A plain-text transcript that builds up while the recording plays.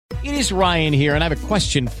It is Ryan here, and I have a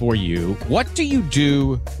question for you. What do you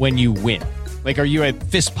do when you win? Like, are you a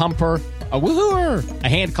fist pumper, a woohooer, a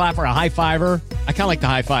hand clapper, a high fiver? I kind of like the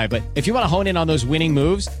high five, but if you want to hone in on those winning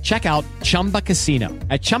moves, check out Chumba Casino.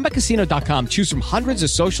 At ChumbaCasino.com, choose from hundreds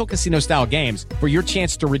of social casino-style games for your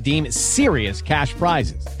chance to redeem serious cash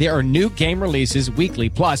prizes. There are new game releases weekly,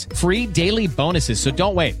 plus free daily bonuses. So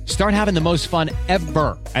don't wait. Start having the most fun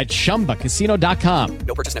ever at ChumbaCasino.com.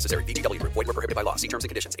 No purchase necessary. VGW. Void where prohibited by law. See terms and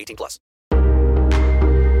conditions. 18+.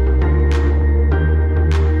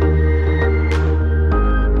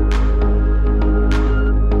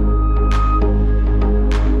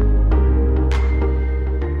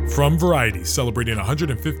 From Variety, celebrating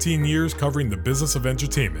 115 years covering the business of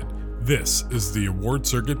entertainment, this is the Award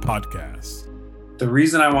Circuit Podcast. The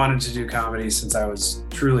reason I wanted to do comedy since I was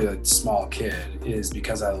truly a small kid is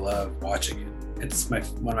because I love watching it. It's one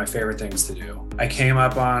of my favorite things to do. I came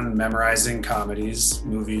up on memorizing comedies,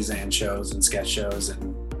 movies and shows and sketch shows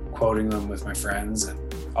and quoting them with my friends.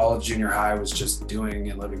 And all of junior high was just doing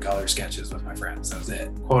in living color sketches with my friends. That was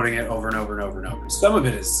it. Quoting it over and over and over and over. Some of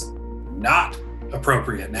it is not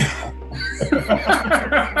appropriate now.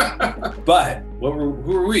 But who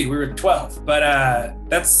were we? We were 12. But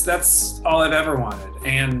that's all I've ever wanted.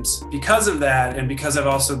 And because of that, and because I've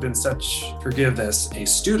also been a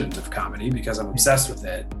student of comedy, because I'm obsessed with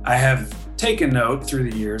it, I have taken note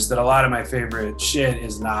through the years that a lot of my favorite shit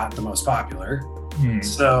is not the most popular.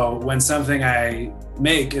 So when something I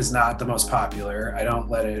make is not the most popular, I don't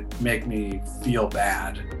let it make me feel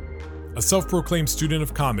bad. A self-proclaimed student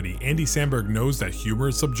of comedy, Andy Samberg knows that humor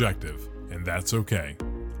is subjective, and that's okay.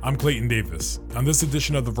 I'm Clayton Davis. On this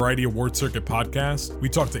edition of the Variety Award Circuit Podcast, we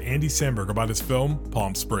talk to Andy Samberg about his film,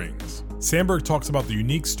 Palm Springs. Samberg talks about the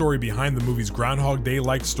unique story behind the movie's Groundhog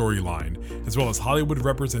Day-like storyline, as well as Hollywood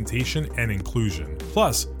representation and inclusion.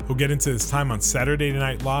 Plus, he'll get into his time on Saturday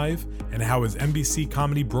Night Live and how his NBC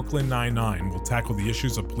comedy Brooklyn Nine-Nine will tackle the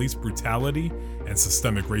issues of police brutality and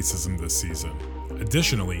systemic racism this season.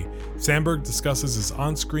 Additionally, Samberg discusses his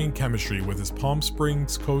on-screen chemistry with his Palm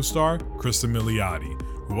Springs co-star, Cristin Milioti,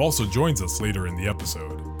 who also joins us later in the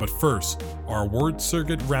episode. But first, our Award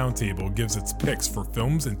Circuit Roundtable gives its picks for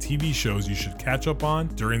films and TV shows you should catch up on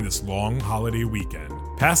during this long holiday weekend.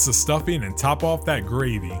 Pass the stuffing and top off that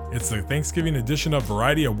gravy. It's the Thanksgiving edition of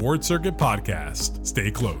Variety Award Circuit Podcast.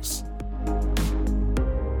 Stay close.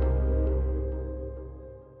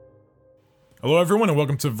 Hello, everyone, and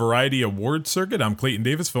welcome to Variety Award Circuit. I'm Clayton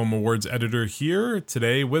Davis, Film Awards editor here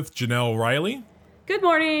today with Janelle Riley. Good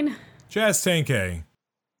morning. Jazz Tankay.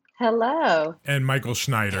 Hello. And Michael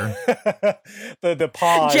Schneider. the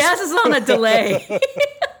pause. Jazz is on a delay.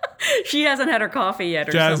 She hasn't had her coffee yet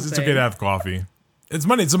or Jazz, something. it's okay to have coffee. It's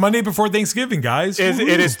Monday. It's a Monday before Thanksgiving, guys. It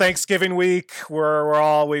is Thanksgiving week.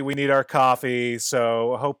 We need our coffee.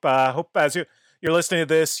 So hope as you're listening to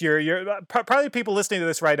this, you're probably people listening to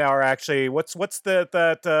this right now are actually what's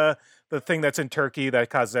the thing that's in turkey that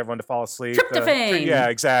causes everyone to fall asleep? Tryptophan. Yeah,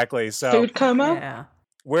 exactly. So Food coma? Yeah.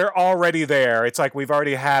 we're already there. It's like we've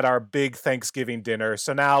already had our big Thanksgiving dinner.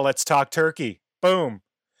 So now let's talk turkey. Boom.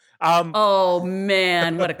 Oh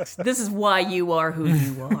man, this is why you are who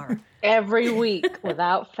you are. Every week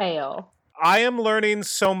without fail. I am learning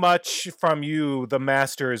so much from you, the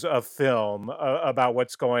masters of film, about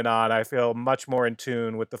what's going on. I feel much more in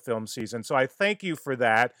tune with the film season. So I thank you for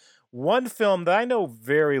that. One film that I know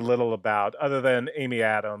very little about, other than Amy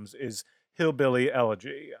Adams, is Hillbilly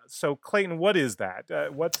Elegy. So Clayton, what is that?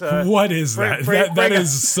 What is that? That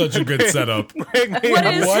is such a good setup. What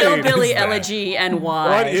is Hillbilly Elegy and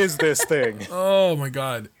why? What is this thing? Oh my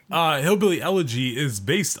God. Hillbilly Elegy is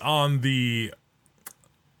based on the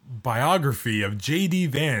biography of J.D.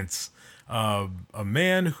 Vance, a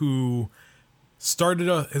man who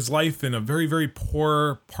started his life in a very, very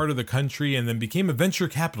poor part of the country and then became a venture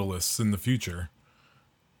capitalist in the future.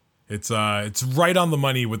 It's right on the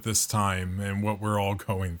money with this time and what we're all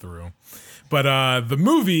going through. But the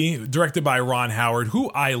movie, directed by Ron Howard, who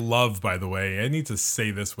I love, by the way. I need to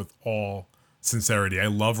say this with all sincerity. I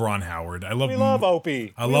love Ron Howard. We love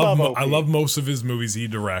Opie. I love most of his movies he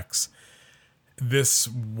directs. This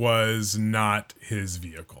was not his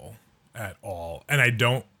vehicle at all. And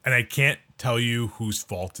I can't tell you whose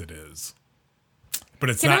fault it is. But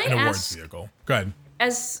it's not an awards vehicle. Go ahead.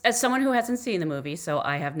 As someone who hasn't seen the movie, so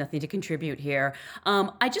I have nothing to contribute here.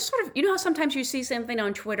 I just sort of, how sometimes you see something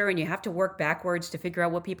on Twitter and you have to work backwards to figure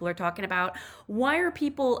out what people are talking about. Why are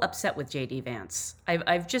people upset with J.D. Vance?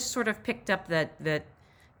 I've just sort of picked up that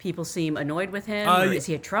people seem annoyed with him. Or is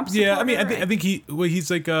he a Trump supporter? Yeah, I mean, I think he's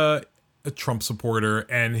like a Trump supporter,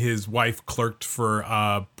 and his wife clerked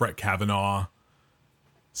for Brett Kavanaugh.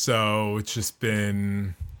 So it's just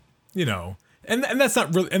been you know, and that's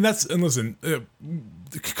not really, and listen,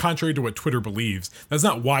 contrary to what Twitter believes, that's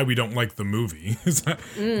not why we don't like the movie. It's not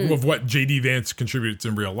of what J.D. Vance contributes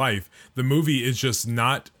in real life. The movie is just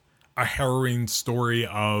not a harrowing story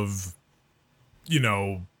of, you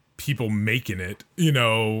know, people making it, you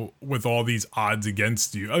know, with all these odds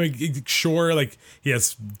against you. I mean, sure, like he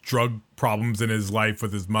has drug problems in his life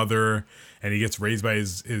with his mother, and he gets raised by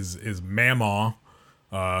his mama,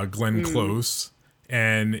 Glenn Close,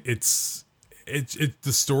 and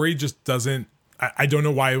the story just doesn't. I don't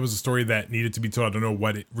know why it was a story that needed to be told. I don't know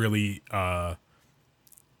what it really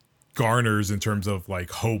garners in terms of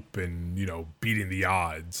like hope and, you know, beating the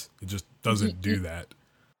odds. It just doesn't do that.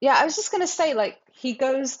 Yeah, I was just going to say, like, he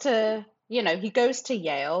goes to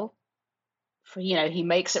Yale for, you know, he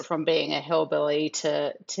makes it from being a hillbilly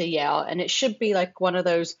to Yale, and it should be like one of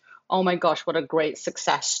those, oh my gosh, what a great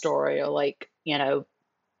success story, or like, you know,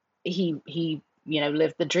 he you know,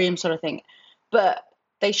 lived the dream sort of thing. But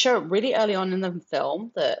they show it really early on in the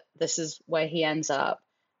film that this is where he ends up,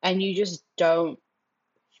 and you just don't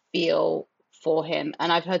feel for him.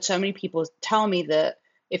 And I've heard so many people tell me that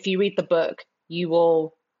if you read the book,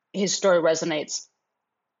 his story resonates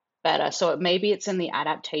better. So maybe it's in the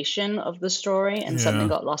adaptation of the story and something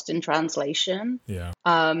got lost in translation. Yeah.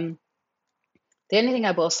 The only thing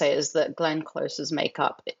I will say is that Glenn Close's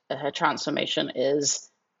makeup, her transformation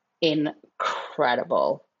is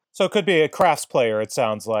incredible. So it could be a crafts player, it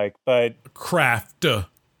sounds like, but Craft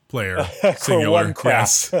player, for singular. one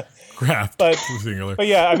craft. Yes. Craft, But singular. But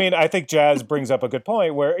yeah, I mean, I think Jazz brings up a good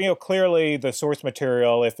point where, you know, clearly the source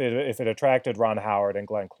material, if it attracted Ron Howard and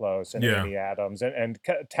Glenn Close and Amy Adams and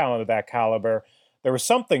talent of that caliber, there was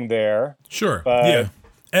something there. Sure. But yeah.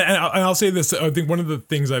 And I'll say this. I think one of the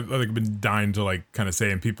things I've been dying to like kind of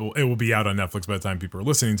say, and people, it will be out on Netflix by the time people are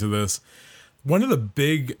listening to this. One of the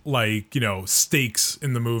big, like, you know, stakes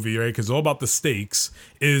in the movie, right? Because all about the stakes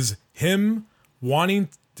is him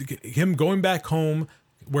going back home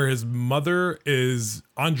where his mother is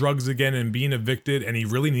on drugs again and being evicted, and he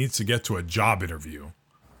really needs to get to a job interview.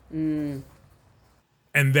 And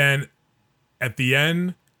then at the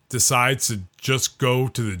end decides to just go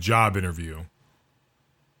to the job interview.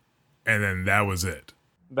 And then that was it.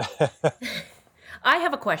 I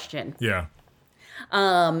have a question. Yeah.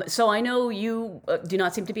 So I know you do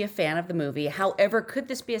not seem to be a fan of the movie. However, could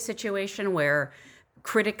this be a situation where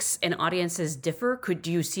critics and audiences differ?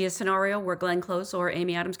 Do you see a scenario where Glenn Close or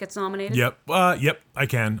Amy Adams gets nominated? Yep. I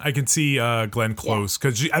can see Glenn Close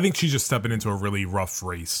because I think she's just stepping into a really rough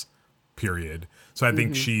race, period. So I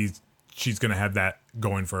think she's going to have that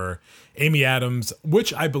going for her. Amy Adams,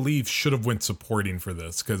 which I believe should have went supporting for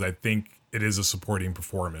this because I think it is a supporting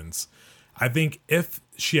performance. I think if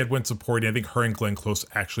she had went supporting, I think her and Glenn Close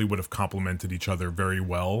actually would have complemented each other very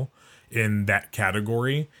well in that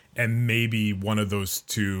category, and maybe one of those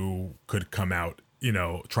two could come out, you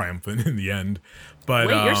know, triumphant in the end. But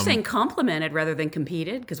wait, you're saying complimented rather than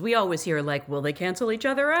competed? Because we always hear like, will they cancel each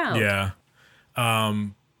other out? Yeah.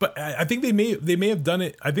 But I think they may have done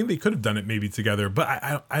it. I think they could have done it maybe together, but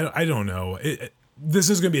I don't know. This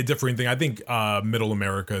is going to be a different thing. I think Middle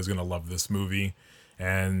America is going to love this movie,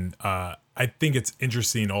 and I think it's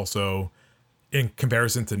interesting also in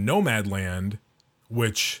comparison to Nomadland,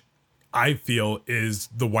 which I feel is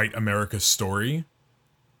the white America story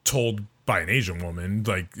told by an Asian woman,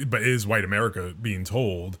 like, but is white America being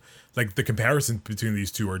told. Like the comparison between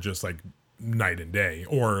these two are just like night and day,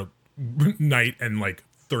 or night and like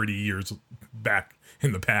 30 years back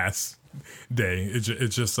in the past day.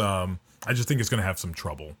 It's just I just think it's going to have some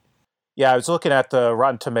trouble. yeah, I was looking at the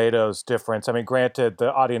Rotten Tomatoes difference. I mean, granted,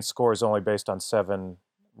 the audience score is only based on 7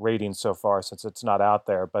 ratings so far since it's not out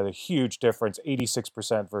there, but a huge difference,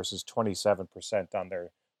 86% versus 27% on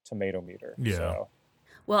their tomato meter. Yeah. So.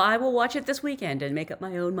 Well, I will watch it this weekend and make up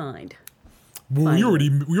my own mind. Well, we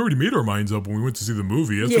already made our minds up when we went to see the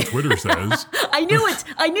movie. That's what Twitter says. I knew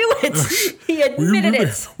it. He admitted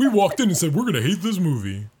it. We walked in and said, we're going to hate this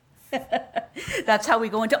movie. That's how we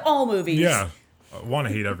go into all movies. Yeah. I want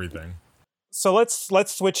to hate everything. So let's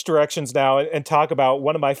switch directions now and talk about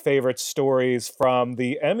one of my favorite stories from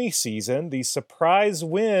the Emmy season, the surprise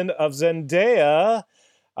win of Zendaya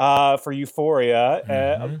for Euphoria.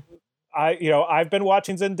 Mm-hmm. I've been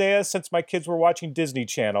watching Zendaya since my kids were watching Disney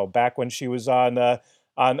Channel back when she was on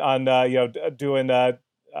doing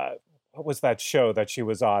what was that show that she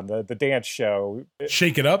was on, the dance show?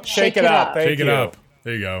 Shake It Up. Shake It Up. Thank Shake you. It Up.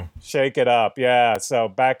 There you go. Shake It Up. Yeah.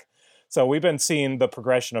 So we've been seeing the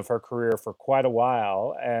progression of her career for quite a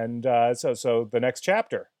while, and so the next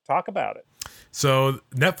chapter. Talk about it. So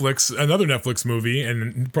Netflix, another Netflix movie,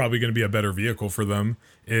 and probably going to be a better vehicle for them,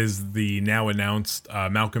 is the now announced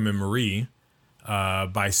Malcolm and Marie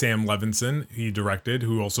by Sam Levinson. He directed,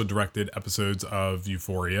 who also directed episodes of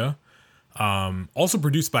Euphoria. Also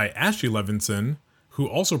produced by Ashley Levinson, who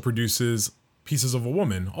also produces Pieces of a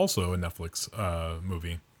Woman, also a Netflix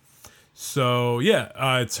movie. So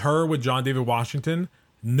yeah, it's her with John David Washington.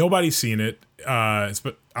 Nobody's seen it,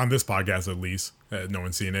 on this podcast at least. No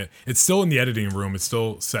one's seen it. It's still in the editing room. It's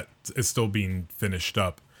still set. It's still being finished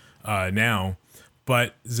up now.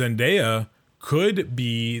 But Zendaya could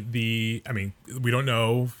be the. I mean, we don't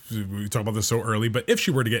know. We talk about this so early. But if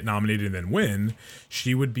she were to get nominated and then win,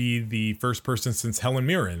 she would be the first person since Helen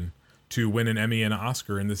Mirren to win an Emmy and an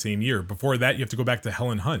Oscar in the same year. Before that, you have to go back to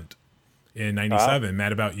Helen Hunt in '97.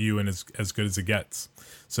 Mad About You and As Good as It Gets.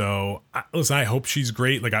 So listen, I hope she's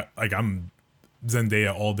great. I'm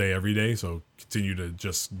Zendaya all day, every day. So continue to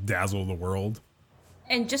just dazzle the world.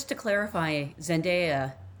 And just to clarify,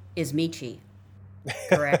 Zendaya is Michi,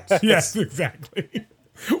 correct? Yes, exactly.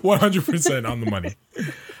 100% on the money.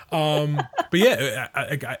 But yeah,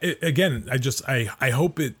 I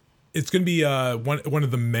hope it's going to be one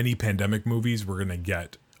of the many pandemic movies we're going to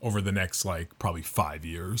get over the next probably 5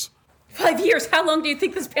 years. 5 years? How long do you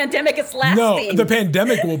think this pandemic is lasting? No, the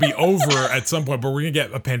pandemic will be over at some point, but we're going to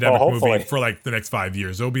get a pandemic movie for the next 5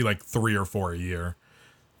 years. It'll be 3 or 4 a year.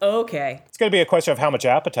 Okay. It's going to be a question of how much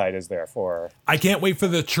appetite is there for her. I can't wait for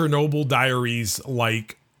the Chernobyl Diaries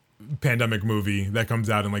pandemic movie that comes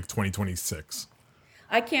out in 2026.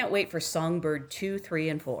 I can't wait for Songbird 2, 3,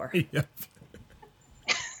 and 4. Yep.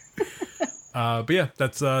 But yeah,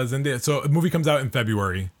 that's Zendaya. So the movie comes out in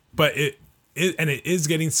February, but it is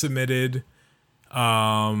getting submitted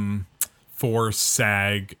for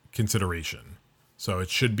SAG consideration. So it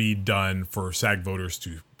should be done for SAG voters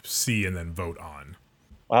to see and then vote on.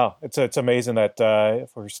 Wow, it's amazing that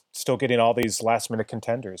we're still getting all these last minute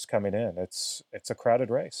contenders coming in. It's a crowded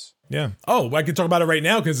race. Yeah. Oh, I can talk about it right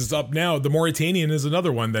now because it's up now. The Mauritanian is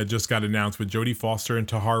another one that just got announced with Jodie Foster and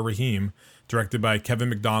Tahar Rahim, directed by Kevin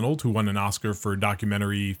McDonald, who won an Oscar for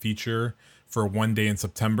documentary feature for One Day in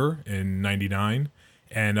September in '99.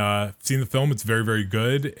 And seen the film, it's very, very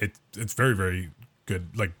good. It's very, very good,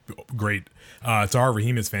 great. Tahar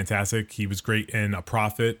Rahim is fantastic. He was great in A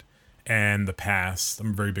Prophet and The Past. I'm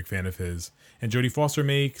a very big fan of his. And Jodie Foster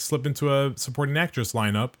may slip into a supporting actress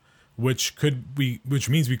lineup, which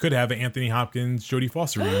means we could have an Anthony Hopkins, Jodie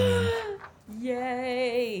Foster reunion.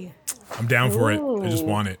 Yay! I'm down for it. I just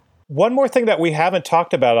want it. One more thing that we haven't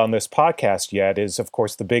talked about on this podcast yet is, of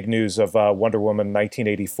course, the big news of Wonder Woman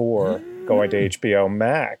 1984 going to HBO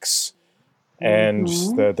Max, and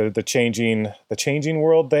the changing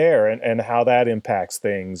world there, and how that impacts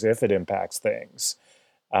things, if it impacts things.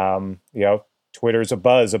 Twitter's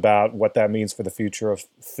abuzz about what that means for the future of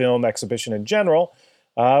film exhibition in general.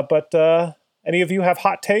 But any of you have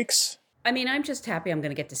hot takes? I mean, I'm just happy I'm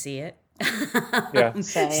going to get to see it. Yeah.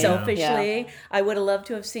 Selfishly, I would have loved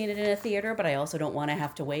to have seen it in a theater, but I also don't want to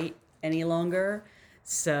have to wait any longer.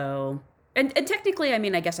 So, and technically, I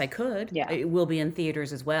mean, I guess I could. Yeah. It will be in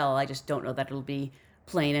theaters as well. I just don't know that it'll be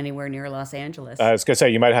playing anywhere near Los Angeles. I was going to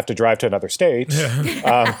say, you might have to drive to another state.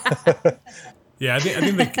 Yeah, I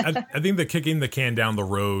think the kicking the can down the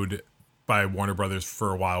road by Warner Brothers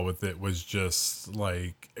for a while with it was just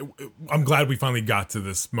I'm glad we finally got to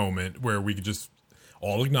this moment where we could just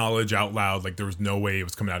all acknowledge out loud there was no way it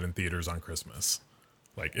was coming out in theaters on Christmas.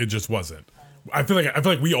 It just wasn't. I feel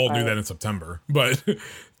like we all knew that in September, but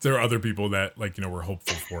there are other people that were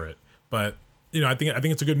hopeful for it. But I think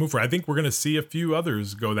it's a good move for it. I think we're gonna see a few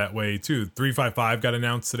others go that way too. 355 got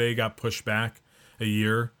announced today, got pushed back a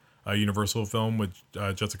year. A Universal film with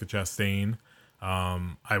Jessica Chastain.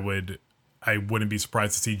 I wouldn't be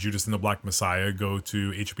surprised to see Judas and the Black Messiah go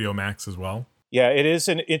to HBO Max as well. Yeah, it is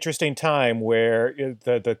an interesting time where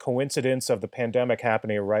the coincidence of the pandemic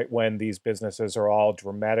happening right when these businesses are all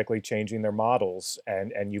dramatically changing their models,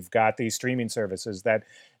 and you've got these streaming services that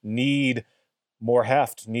need more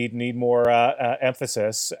heft, need more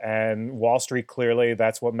emphasis, and Wall Street, clearly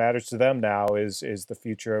that's what matters to them now is the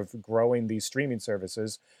future of growing these streaming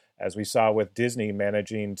services, as we saw with Disney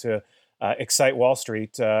managing to excite Wall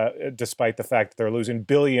Street despite the fact that they're losing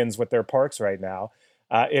billions with their parks right now.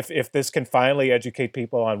 If this can finally educate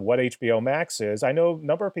people on what HBO Max is, I know a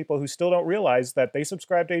number of people who still don't realize that they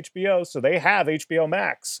subscribe to HBO, so they have HBO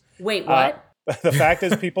Max. Wait, what? The fact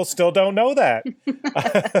is, people still don't know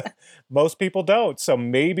that. Most people don't. So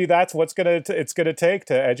maybe that's what's it's gonna take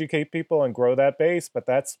to educate people and grow that base. But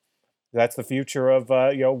that's that's the future of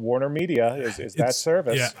Warner Media is that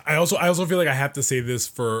service. Yeah, I also feel like I have to say this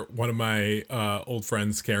for one of my old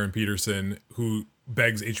friends, Karen Peterson, who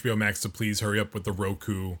begs HBO Max to please hurry up with the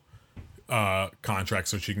Roku contract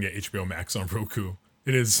so she can get HBO Max on Roku.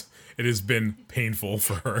 It has been painful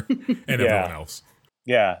for her and everyone else.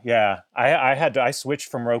 Yeah. I switched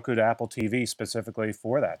from Roku to Apple TV specifically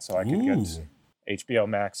for that, so I could get HBO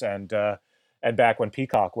Max and back when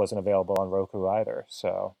Peacock wasn't available on Roku either.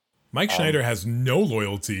 So Mike Schneider has no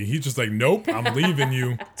loyalty. He's just like, nope, I'm leaving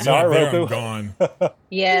you. Sorry, there, Roku. I'm gone.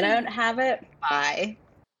 Yeah, don't have it. Bye.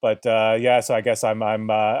 But so I guess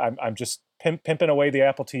I'm just pimping away the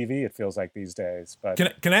Apple TV. It feels like these days. But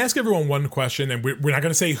can I ask everyone one question? And we're not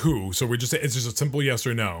going to say who, so it's just a simple yes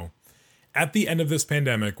or no. At the end of this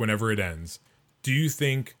pandemic, whenever it ends, do you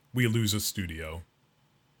think we lose a studio?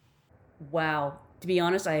 Wow. To be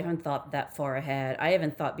honest, I haven't thought that far ahead. I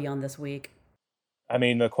haven't thought beyond this week. I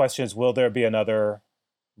mean, the question is, will there be another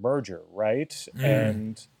merger, right?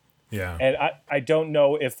 And I don't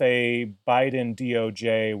know if a Biden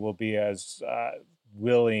DOJ will be as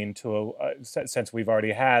willing to, since we've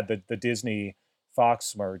already had the Disney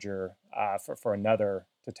Fox merger, for another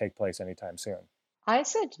to take place anytime soon. I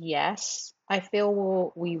said yes. I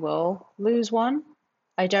feel we will lose one.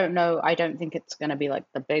 I don't know. I don't think it's going to be like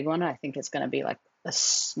the big one. I think it's going to be like a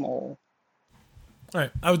small. All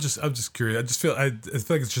right. I was just curious. I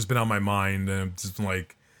feel like it's just been on my mind, and I'm just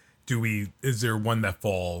like, is there one that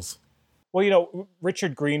falls? Well,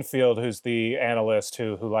 Richard Greenfield, who's the analyst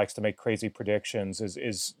who likes to make crazy predictions,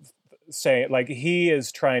 is saying, like, he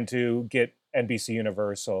is trying to get NBC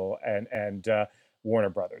Universal and Warner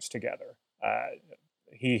Brothers together.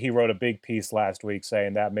 He wrote a big piece last week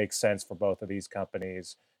saying that makes sense for both of these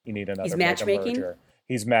companies. You need another mega merger.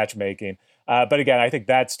 He's matchmaking. But again, I think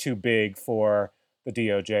that's too big for the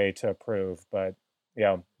DOJ to approve. But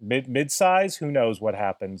mid-size, who knows what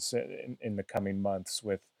happens in the coming months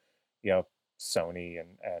with Sony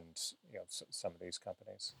and some of these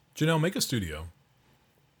companies. Janelle, make a studio.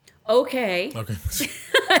 Okay. Okay.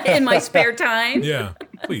 In my spare time? Yeah,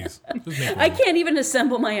 please. Just make one. I can't even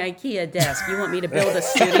assemble my IKEA desk. You want me to build a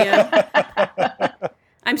studio?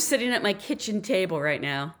 I'm sitting at my kitchen table right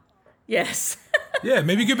now. Yes. Yeah,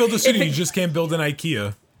 maybe you could build a studio. You just can't build an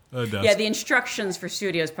IKEA desk. Yeah, the instructions for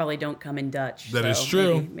studios probably don't come in Dutch. That is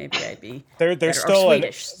true. Maybe I'd be there's still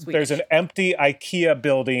Swedish. There's an empty IKEA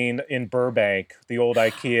building in Burbank, the old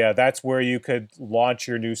IKEA. That's where you could launch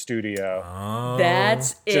your new studio. Oh.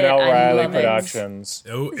 That's it. Janelle I Riley love Productions.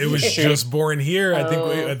 It was just born here.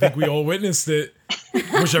 I think we all witnessed it.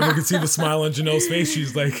 Wish everyone could see the smile on Janelle's face.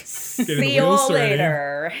 She's like getting See the wheels you turning.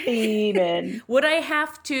 later. Amen. Would I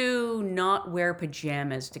have to not wear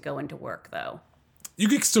pajamas to go into work, though? You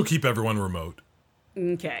could still keep everyone remote.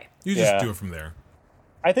 Okay. You just do it from there.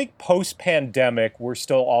 I think post-pandemic, we're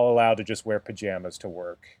still all allowed to just wear pajamas to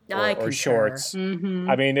work or shorts. Mm-hmm.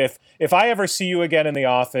 I mean, if I ever see you again in the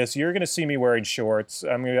office, you're going to see me wearing shorts.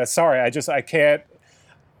 I mean, sorry, I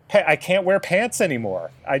can't wear pants anymore.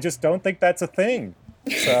 I just don't think that's a thing.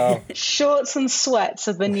 So Shorts and sweats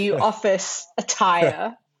are the new office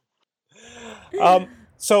attire.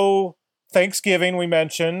 So Thanksgiving, we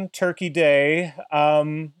mentioned, Turkey Day,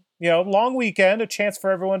 long weekend, a chance for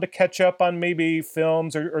everyone to catch up on maybe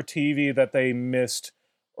films or TV that they missed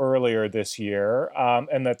earlier this year,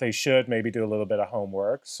 and that they should maybe do a little bit of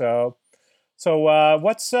homework. So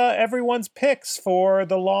what's everyone's picks for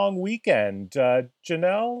the long weekend?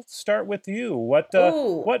 Janelle, start with you. What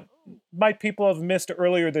might people have missed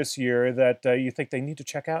earlier this year that you think they need to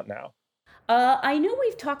check out now? I know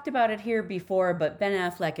we've talked about it here before, but Ben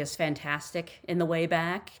Affleck is fantastic in The Way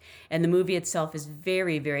Back, and the movie itself is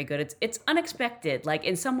very, very good. It's unexpected. Like,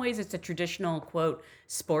 in some ways, it's a traditional, quote,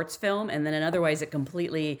 sports film, and then in other ways, it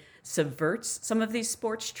completely subverts some of these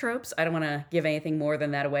sports tropes. I don't want to give anything more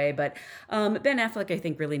than that away, but Ben Affleck, I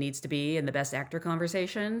think, really needs to be in the Best Actor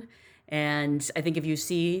conversation, and I think if you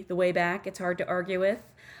see The Way Back, it's hard to argue with.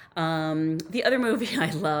 The other movie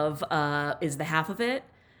I love is The Half of It.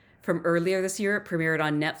 From earlier this year, it premiered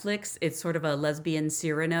on Netflix. It's sort of a lesbian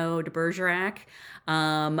Cyrano de Bergerac.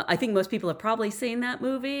 I think most people have probably seen that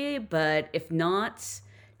movie, but if not,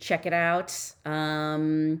 check it out.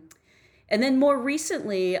 And then more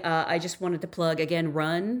recently, I just wanted to plug, again,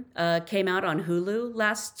 Run came out on Hulu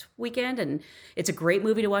last weekend, and it's a great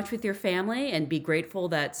movie to watch with your family, and be grateful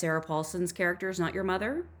that Sarah Paulson's character is not your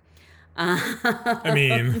mother. I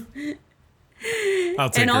mean,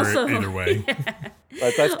 I'll take her either way. Yeah.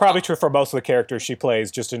 But that's probably true for most of the characters she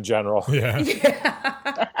plays, just in general. Yeah.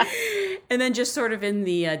 And then just sort of in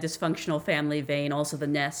the dysfunctional family vein, also The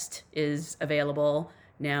Nest is available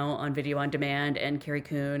now on video on demand, and Carrie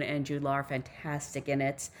Coon and Jude Law are fantastic in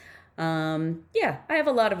it. Yeah, I have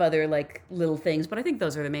a lot of other like little things, but I think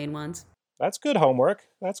those are the main ones. That's good homework.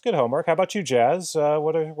 That's good homework. How about you, Jazz?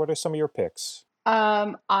 What are some of your picks?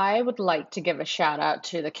 I would like to give a shout out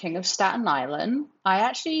to The King of Staten Island. I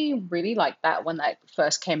actually really liked that when that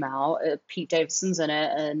first came out. Pete Davidson's in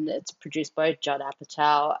it, and it's produced by Judd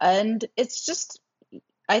Apatow. And it's just,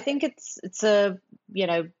 I think it's a,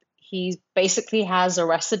 he basically has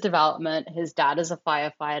Arrested Development. His dad is a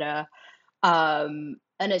firefighter.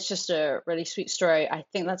 And it's just a really sweet story. I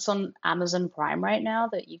think that's on Amazon Prime right now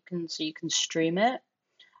that you can stream it.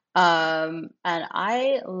 And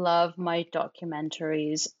I love my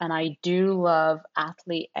documentaries, and I do love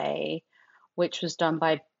Athlete A, which was done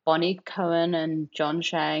by Bonnie Cohen and John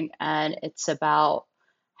Chang, and it's about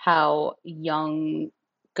how young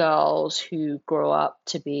girls who grow up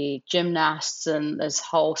to be gymnasts, and this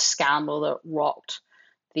whole scandal that rocked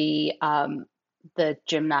the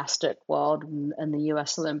gymnastic world and the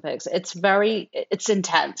US Olympics. It's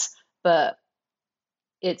intense, but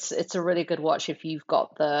it's a really good watch if you've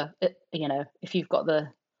got the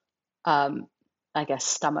I guess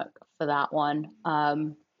stomach for that one.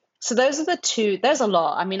 So those are the two. There's a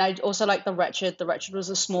lot. I mean, I also like The Wretched. The Wretched was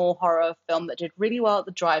a small horror film that did really well at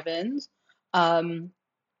the drive-ins.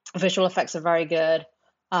 Visual effects are very good.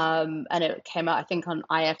 And it came out, I think, on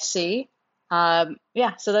IFC.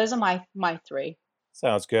 Yeah, so those are my three.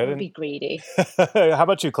 Sounds good. I'll be greedy. How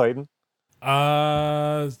about you, Clayton?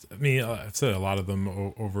 I mean, I've said a lot of them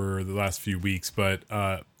over the last few weeks, but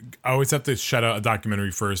I always have to shout out a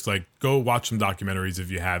documentary first. Like, go watch some documentaries if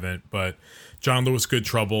you haven't. But John Lewis, Good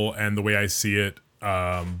Trouble, and The Way I See It,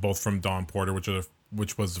 both from Dawn Porter,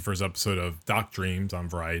 which was the first episode of Doc Dreams on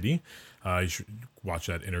Variety. You should watch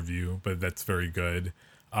that interview, but that's very good.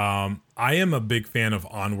 I am a big fan of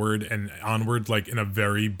Onward, and Onward like in a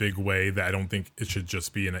very big way that I don't think it should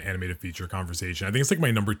just be in an animated feature conversation. I think it's like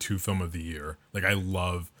my number 2 film of the year. Like, I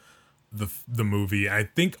love the movie. I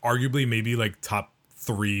think arguably maybe like top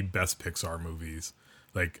 3 best Pixar movies.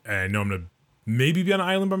 Like, I know I'm gonna maybe be on an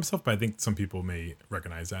island by myself, but I think some people may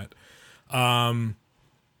recognize that. I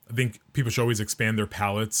think people should always expand their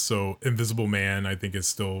palettes. So Invisible Man, I think, is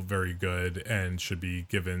still very good and should be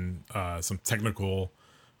given some technical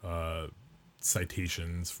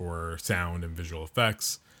citations for sound and visual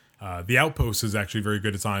effects. The Outpost is actually very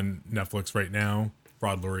good. It's on Netflix right now.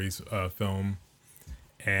 Rod Lurie's film.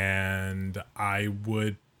 And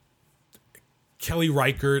Kelly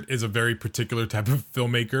Reichardt is a very particular type of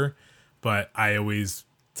filmmaker, but I always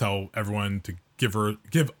tell everyone to give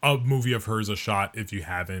a movie of hers a shot if you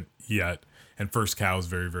haven't yet. And First Cow is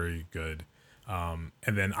very, very good. And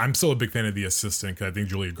then I'm still a big fan of The Assistant because I think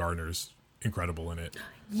Julia Gardner's incredible in it.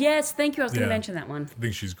 Yes, thank you. I was going to mention that one. I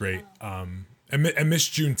think she's great. And Miss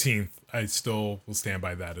Juneteenth, I still will stand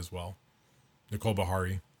by that as well. Nicole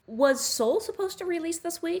Bahari. Was Soul supposed to release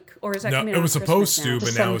this week, or is that No, coming it out was on supposed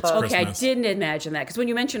Christmas to, now? but now it's December. Christmas. Okay, I didn't imagine that because when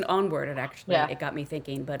you mentioned Onward, it got me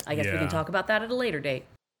thinking. But I guess we Yeah. can talk about that at a later date.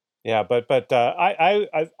 Yeah, but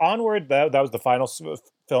I Onward, that was the final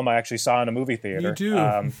film I actually saw in a movie theater. You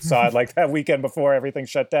do. Saw it like that weekend before everything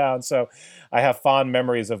shut down. So I have fond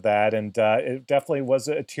memories of that, and it definitely was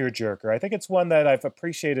a tearjerker. I think it's one that I've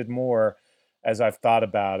appreciated more as I've thought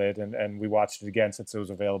about it, and we watched it again since it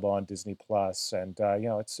was available on Disney Plus, and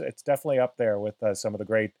it's definitely up there with some of the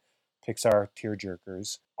great Pixar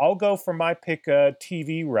tearjerkers. I'll go for my pick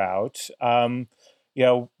TV route.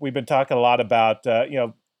 We've been talking a lot about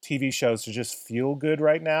TV shows to just feel good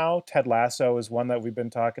right now. Ted Lasso is one that we've been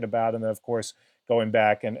talking about. And then, of course, going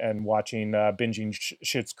back and watching, binging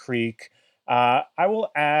Schitt's Creek. I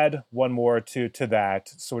will add one more to that,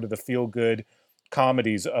 sort of the feel good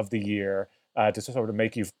comedies of the year, to sort of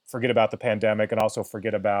make you forget about the pandemic and also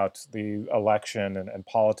forget about the election and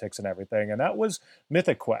politics and everything. And that was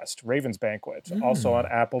Mythic Quest, Raven's Banquet, also on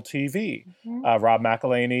Apple TV. Rob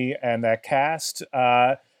McElhenney and that cast.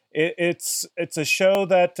 It's a show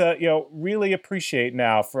that really appreciate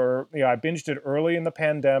now. I binged it early in the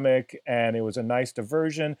pandemic, and it was a nice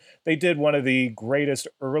diversion. They did one of the greatest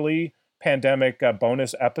early pandemic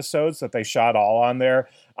bonus episodes that they shot all on their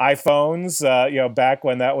iPhones, back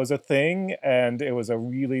when that was a thing, and it was a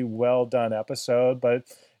really well done episode. But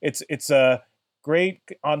it's a great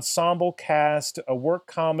ensemble cast, a work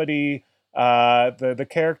comedy. The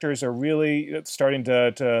characters are really starting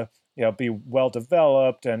to be well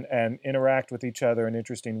developed and interact with each other in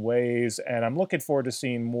interesting ways. And I'm looking forward to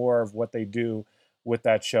seeing more of what they do with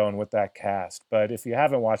that show and with that cast. But if you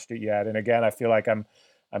haven't watched it yet, and again, I feel like I'm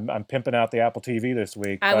pimping out the Apple TV this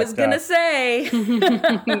week. I was gonna say,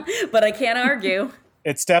 but I can't argue.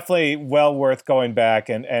 It's definitely well worth going back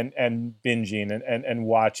and binging and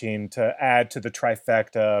watching to add to the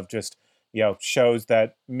trifecta of just, shows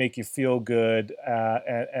that make you feel good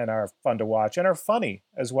and are fun to watch and are funny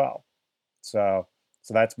as well. So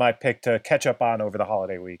that's my pick to catch up on over the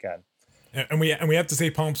holiday weekend. And we have to say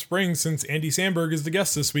Palm Springs, since Andy Samberg is the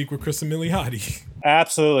guest this week with Cristin Milioti.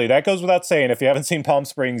 Absolutely. That goes without saying. If you haven't seen Palm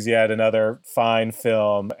Springs yet, another fine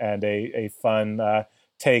film and a fun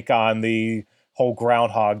take on the whole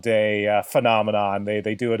Groundhog Day phenomenon.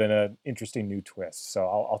 They do it in an interesting new twist. So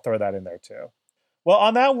I'll throw that in there too. Well,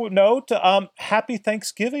 on that note, happy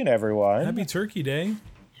Thanksgiving, everyone. Happy Turkey Day.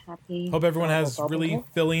 Happy. Hope everyone has really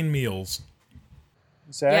filling meals.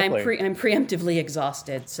 Exactly. Yeah, I'm preemptively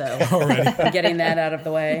exhausted, so I'm getting that out of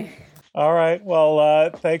the way. All right.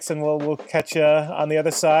 Well, thanks, and we'll catch you on the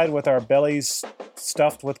other side with our bellies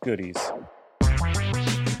stuffed with goodies.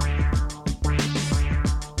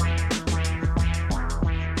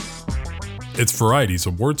 It's Variety's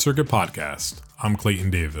Award Circuit podcast. I'm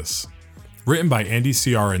Clayton Davis. Written by Andy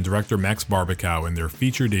Ciara and director Max Barbacow in their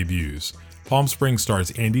feature debuts, Palm Springs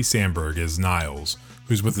stars Andy Samberg as Niles,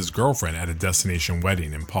 who's with his girlfriend at a destination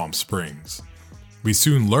wedding in Palm Springs. We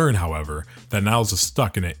soon learn, however, that Niles is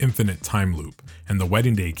stuck in an infinite time loop, and the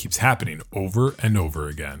wedding day keeps happening over and over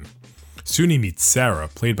again. Soon he meets Sarah,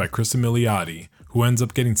 played by Cristin Milioti, who ends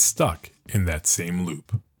up getting stuck in that same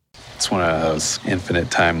loop. It's one of those infinite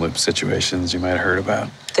time loop situations you might have heard about.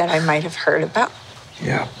 That I might have heard about.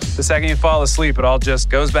 Yeah. The second you fall asleep, it all just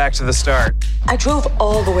goes back to the start. I drove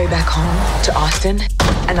all the way back home to Austin,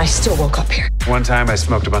 and I still woke up here. One time I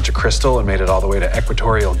smoked a bunch of crystal and made it all the way to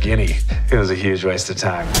Equatorial Guinea. It was a huge waste of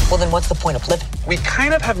time. Well, then what's the point of living? We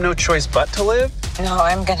kind of have no choice but to live. No,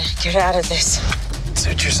 I'm gonna get out of this.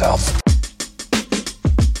 Suit yourself.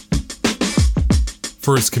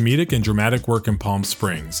 For his comedic and dramatic work in Palm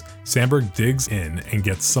Springs, Samberg digs in and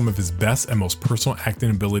gets some of his best and most personal acting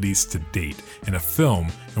abilities to date in a film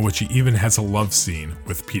in which he even has a love scene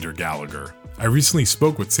with Peter Gallagher. I recently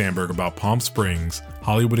spoke with Samberg about Palm Springs,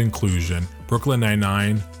 Hollywood inclusion, Brooklyn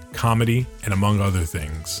Nine-Nine, comedy, and among other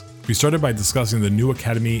things. We started by discussing the new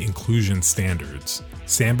Academy inclusion standards.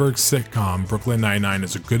 Samberg's sitcom Brooklyn Nine-Nine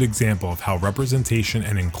is a good example of how representation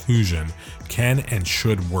and inclusion can and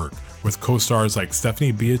should work, with co-stars like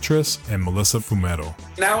Stephanie Beatrice and Melissa Fumero.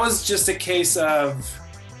 That was just a case of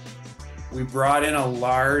we brought in a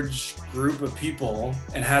large group of people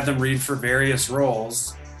and had them read for various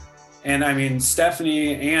roles. And I mean,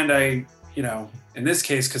 Stephanie and I, in this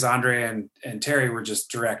case, because Andre and Terry were just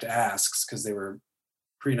direct asks because they were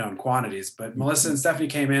pre-known quantities, but Melissa and Stephanie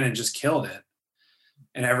came in and just killed it.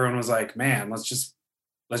 And everyone was like, man, let's just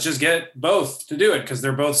get both to do it because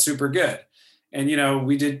they're both super good. And,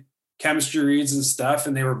 we did chemistry reads and stuff,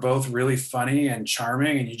 and they were both really funny and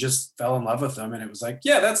charming, and you just fell in love with them. And it was like,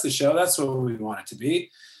 yeah, that's the show. That's what we want it to be.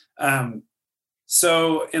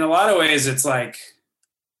 So in a lot of ways, it's like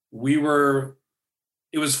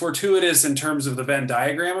it was fortuitous in terms of the Venn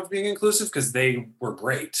diagram of being inclusive because they were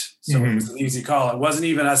great. So It was an easy call. It wasn't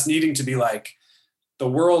even us needing to be like, the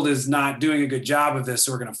world is not doing a good job of this,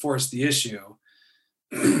 so we're going to force the issue.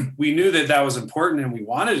 We knew that was important and we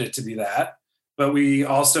wanted it to be that, but we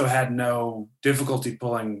also had no difficulty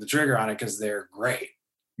pulling the trigger on it because they're great.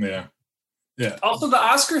 Yeah. Yeah. Also, the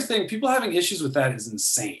Oscar thing, people having issues with that is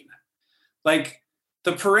insane. Like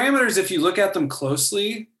the parameters, if you look at them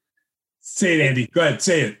closely. Say it, Andy. Go ahead.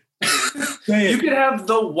 Say it. You could have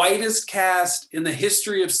the whitest cast in the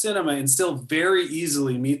history of cinema and still very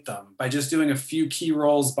easily meet them by just doing a few key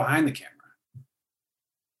roles behind the camera.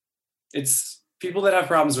 It's people that have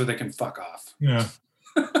problems with it can fuck off. Yeah.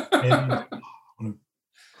 I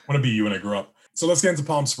want to be you when I grow up. So let's get into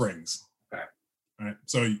Palm Springs. Okay. All right.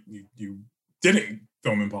 So you didn't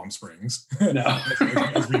film in Palm Springs. No.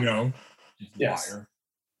 as we know. Yes.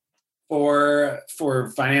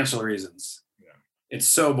 For financial reasons. Yeah. It's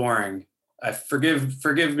so boring.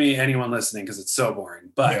 Forgive me, anyone listening, because it's so boring.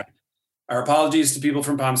 But Our apologies to people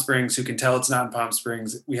from Palm Springs who can tell it's not in Palm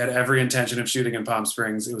Springs. We had every intention of shooting in Palm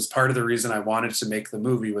Springs. It was part of the reason I wanted to make the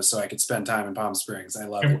movie was so I could spend time in Palm Springs. I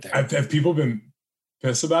love it there. Have people been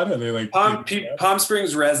pissed about it? Are they like Palm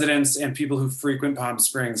Springs residents and people who frequent Palm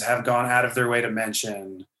Springs have gone out of their way to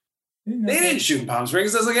mention they didn't shoot in Palm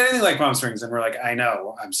Springs. It doesn't look anything like Palm Springs. And we're like, I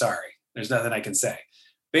know, I'm sorry. There's nothing I can say.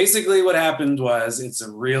 Basically what happened was it's a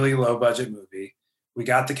really low budget movie. We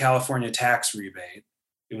got the California tax rebate.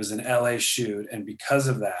 It was an LA shoot. And because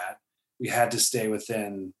of that, we had to stay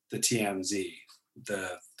within the TMZ,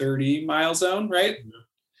 the 30-mile zone, right?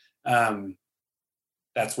 Mm-hmm.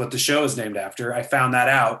 That's what the show is named after. I found that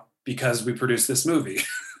out because we produced this movie.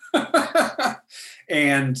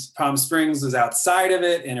 And Palm Springs was outside of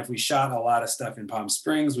it. And if we shot a lot of stuff in Palm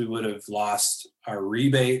Springs, we would have lost our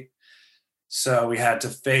rebate. So we had to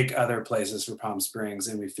fake other places for Palm Springs.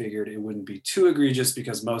 And we figured it wouldn't be too egregious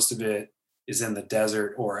because most of it is in the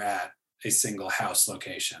desert or at a single house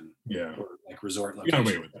location. Yeah. Or like resort You location.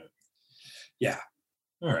 got away with that. Yeah.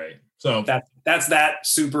 All right. So that's that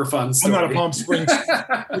super fun story. I'm not a Palm Springs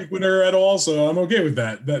frequenter at all, so I'm okay with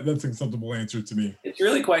that. That's an acceptable answer to me. It's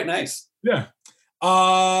really quite nice. Yeah.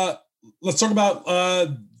 Let's talk about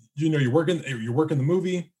you're working the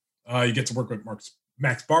movie. You get to work with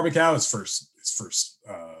Max Barbacow, his first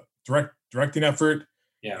directing effort.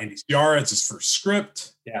 Yeah. Andy Ciara, it's his first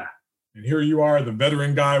script. Yeah. And here you are, the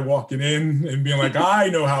veteran guy walking in and being like, I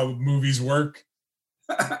know how movies work.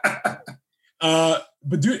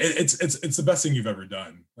 But dude, it's the best thing you've ever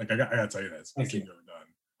done. Like I gotta tell you that, it's the best thing you've ever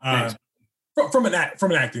done. From an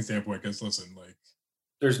acting standpoint, because listen, like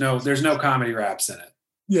there's no comedy raps in it.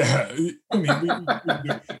 Yeah, I mean,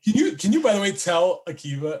 can you by the way tell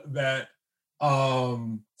Akiva that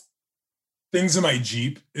 "Things in My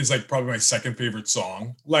Jeep" is like probably my second favorite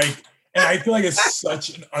song. Like, and I feel like it's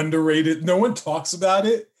such an underrated. No one talks about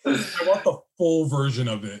it. I want the full version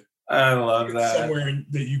of it. I love that somewhere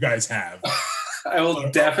that you guys have. I will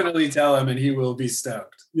definitely tell him, and he will be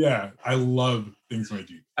stoked. Yeah, I love Things in My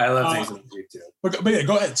Jeep. I love Things in My Jeep too. But yeah,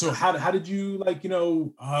 go ahead. So how did you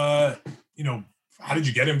how did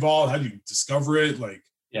you get involved? How did you discover it? Like,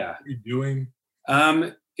 yeah, what are you doing?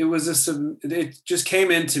 It just came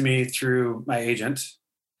into me through my agent.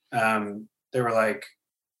 They were like,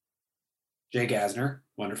 Jay Gasner,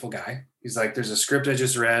 wonderful guy. He's like, there's a script I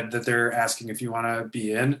just read that they're asking if you want to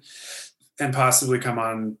be in and possibly come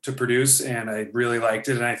on to produce. And I really liked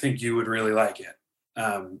it. And I think you would really like it.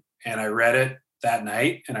 And I read it that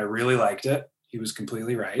night and I really liked it. He was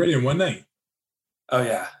completely right. Read it in one night. Oh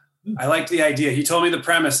yeah. I liked the idea. He told me the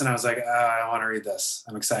premise and I was like, I want to read this.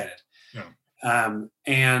 I'm excited. Yeah.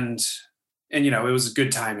 And it was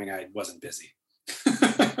good timing. I wasn't busy.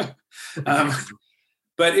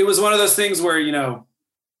 But it was one of those things where,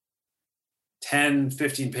 10,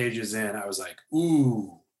 15 pages in, I was like,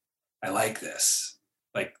 ooh, I like this.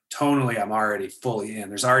 Like tonally, I'm already fully in.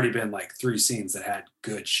 There's already been like 3 scenes that had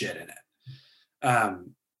good shit in it.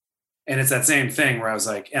 And it's that same thing where I was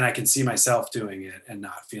like, and I can see myself doing it and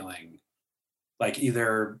not feeling like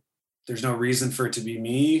either there's no reason for it to be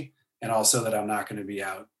me and also that I'm not going to be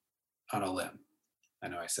out on a limb. I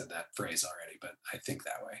know I said that phrase already, but I think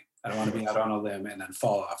that way. I don't want to be out on a limb and then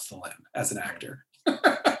fall off the limb as an actor.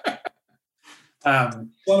 A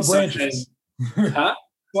lot of branches. Huh?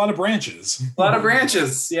 A lot of branches. A lot of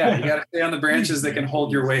branches. Yeah, you got to stay on the branches that can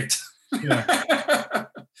hold your weight. Yeah.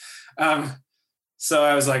 So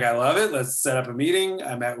I was like, I love it. Let's set up a meeting.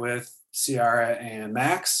 I met with Ciara and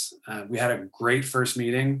Max. We had a great first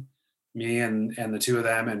meeting, me and the two of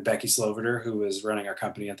them and Becky Sloviter, who was running our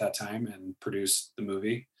company at that time and produced the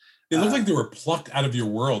movie. It looked like they were plucked out of your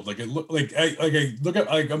world. Like it looked like I look at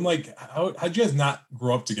I'm like, how'd you guys not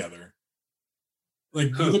grow up together?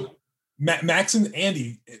 Like you look, Max and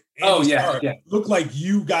Andy look like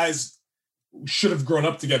you guys should have grown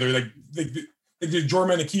up together. Like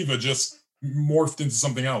Jorma and Akiva just morphed into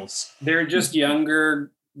something else. They're just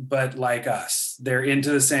younger, but like us. They're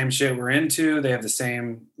into the same shit we're into. They have the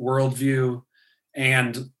same worldview.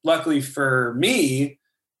 And luckily for me,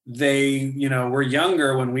 they, were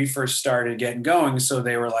younger when we first started getting going. So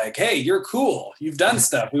they were like, hey, you're cool. You've done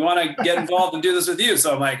stuff. We want to get involved and do this with you.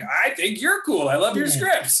 So I'm like, I think you're cool. I love your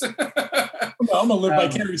scripts. I'm going to live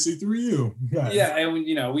vicariously through you. Yeah. And,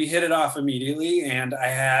 we hit it off immediately and I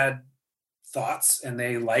had thoughts and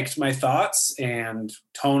they liked my thoughts and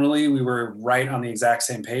tonally we were right on the exact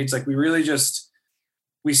same page. Like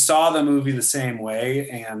we saw the movie the same way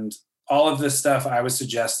and all of this stuff I was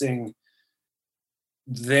suggesting,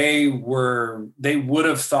 they would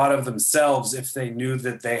have thought of themselves if they knew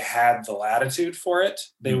that they had the latitude for it.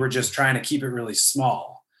 They were just trying to keep it really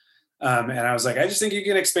small. And I was like, I just think you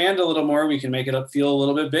can expand a little more. We can make it feel a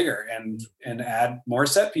little bit bigger and add more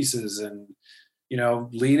set pieces and,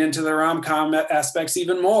 lean into the rom-com aspects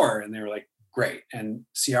even more. And they were like, great. And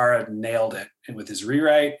Ciara nailed it and with his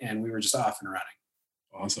rewrite and we were just off and running.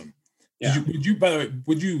 Awesome. Yeah. By the way,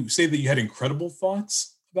 would you say that you had incredible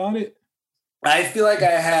thoughts about it? I feel like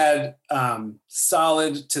I had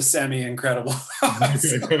solid to semi-incredible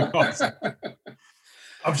thoughts.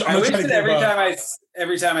 Awesome. I wish that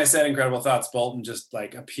every time I said incredible thoughts, Bolton just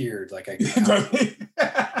like appeared like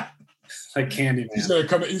like Candyman. He's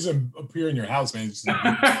gonna appear in your house, man.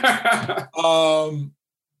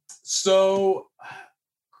 So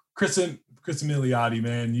Cristin Milioti,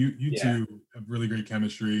 man, you two have really great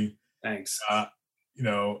chemistry. Thanks. you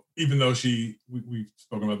know, even though we've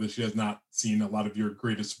spoken about this, she has not seen a lot of your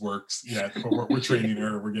greatest works yet, but we're training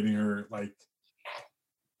her. We're getting her like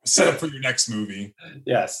set up for your next movie.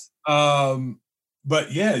 Yes.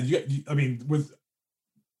 But yeah, I mean,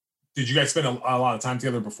 did you guys spend a lot of time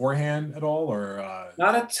together beforehand at all, or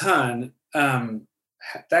not a ton?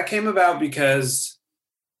 That came about because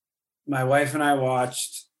my wife and I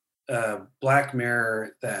watched Black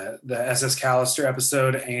Mirror, the SS Callister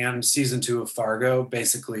episode, and season 2 of Fargo,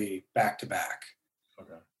 basically back to back.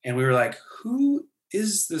 Okay. And we were like, who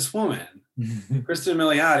is this woman, Cristin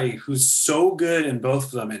Milioti, who's so good in both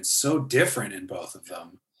of them and so different in both of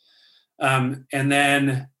them? And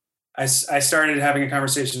then I started having a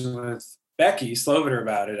conversation with Becky Sloviter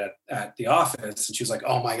about it at the office, and she was like,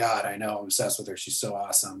 oh my God, I know, I'm obsessed with her. She's so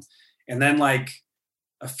awesome. And then like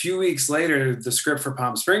a few weeks later, the script for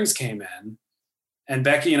Palm Springs came in, and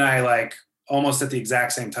Becky and I, like almost at the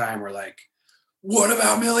exact same time, were like, what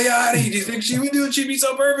about Milioti? Do you think she would do it? She'd be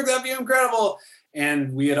so perfect. That'd be incredible.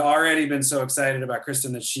 And we had already been so excited about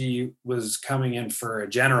Cristin that she was coming in for a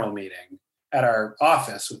general meeting at our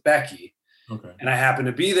office with Becky. Okay. And I happened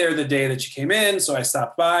to be there the day that she came in. So I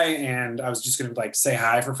stopped by, and I was just going to like say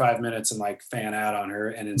hi for 5 minutes and like fan out on her.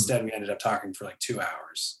 And instead we ended up talking for like 2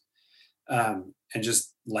 hours and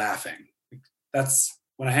just laughing. That's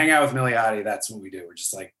when I hang out with Milioti, that's what we do. We're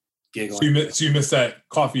just like giggling. So you missed that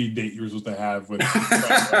coffee date you were supposed to have with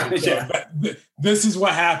yeah. This is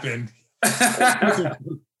what happened.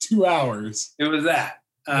 2 hours. It was that.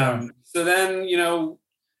 So then,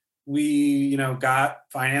 we, got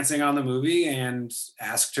financing on the movie and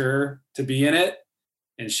asked her to be in it,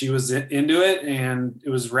 and she was into it, and it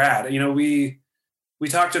was rad. We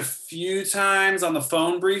talked a few times on the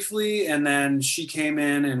phone briefly, and then she came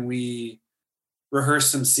in and we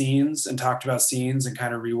rehearsed some scenes and talked about scenes and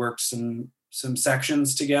kind of reworked some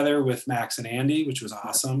sections together with Max and Andy, which was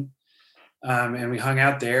awesome. And we hung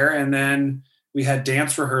out there, and then we had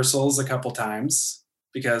dance rehearsals a couple times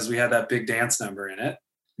because we had that big dance number in it.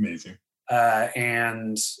 Amazing.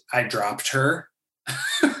 And I dropped her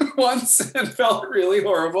once and felt really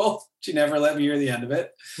horrible. She never let me hear the end of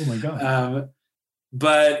it. Oh my God.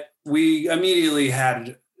 But we immediately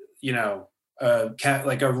had,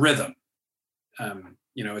 like a rhythm.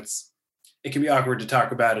 It can be awkward to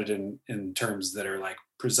talk about it in terms that are like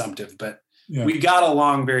presumptive, but we got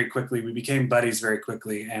along very quickly. We became buddies very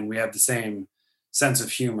quickly, and we have the same sense of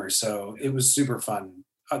humor. So it was super fun.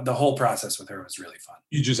 The whole process with her was really fun.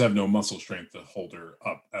 You just have no muscle strength to hold her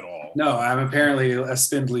up at all. No, I'm apparently a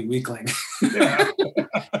spindly weakling. Yeah.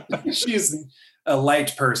 She's a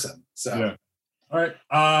light person. So, yeah. All right.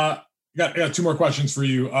 I got 2 more questions for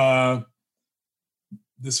you.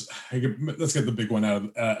 Let's get the big one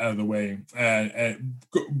out of the way.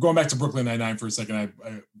 Going back to Brooklyn Nine-Nine for a second,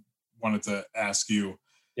 I wanted to ask you.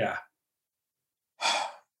 Yeah.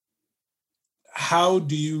 How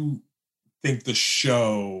do you think the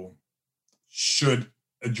show should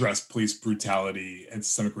address police brutality and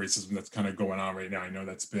systemic racism that's kind of going on right now? I know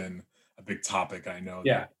that's been a big topic. I know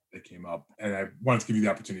that came up, and I wanted to give you the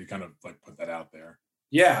opportunity to kind of like put that out there.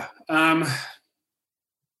 Yeah.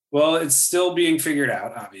 Well, it's still being figured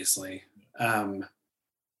out, obviously. I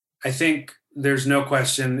think there's no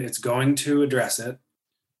question it's going to address it.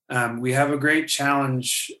 We have a great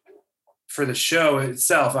challenge for the show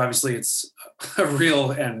itself. Obviously, it's a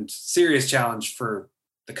real and serious challenge for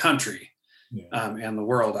the country and the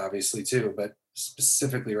world, obviously, too. But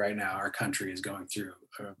specifically right now, our country is going through.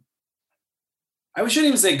 I shouldn't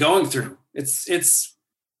even say going through. It's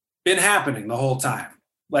been happening the whole time.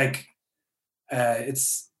 Like,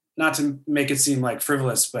 it's not to make it seem like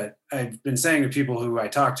frivolous, but I've been saying to people who I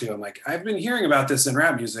talk to, I'm like, I've been hearing about this in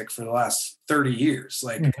rap music for the last 30 years.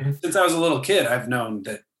 Like, since I was a little kid, I've known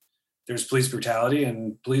that there's police brutality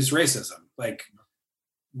and police racism. Like,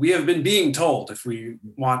 we have been being told if we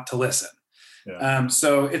want to listen. Yeah.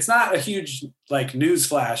 So it's not a huge like news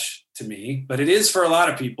flash to me, but it is for a lot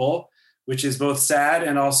of people, which is both sad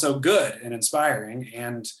and also good and inspiring.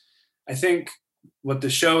 And I think what the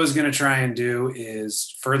show is going to try and do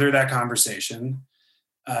is further that conversation,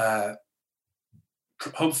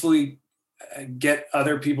 hopefully get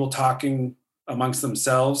other people talking amongst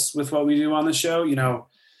themselves with what we do on the show.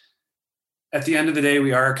 At the end of the day,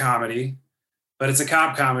 we are a comedy, but it's a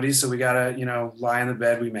cop comedy. So we got to, lie in the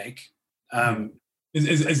bed we make.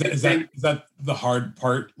 Is that the hard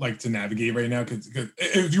part, like, to navigate right now? Because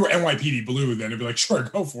if you were NYPD Blue, then it'd be like, sure,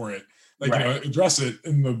 go for it. Like, right. Address it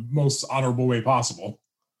in the most honorable way possible.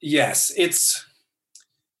 Yes,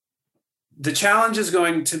 the challenge is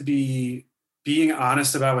going to be being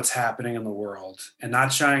honest about what's happening in the world and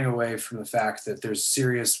not shying away from the fact that there's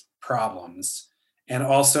serious problems and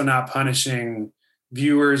also not punishing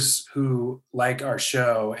viewers who like our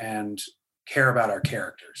show and care about our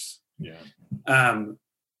characters.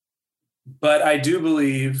 But I do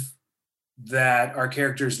believe that our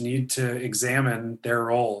characters need to examine their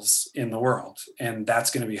roles in the world, and that's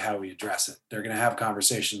going to be how we address it. They're going to have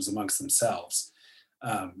conversations amongst themselves,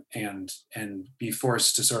 and be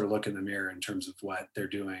forced to sort of look in the mirror in terms of what they're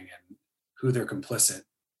doing and who they're complicit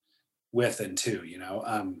with and to,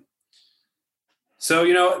 So,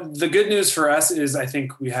 the good news for us is I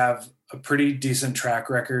think we have a pretty decent track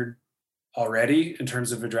record already in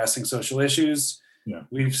terms of addressing social issues. Yeah.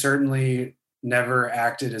 We've certainly never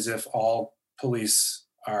acted as if all police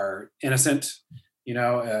are innocent,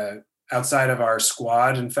 outside of our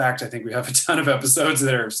squad. In fact, I think we have a ton of episodes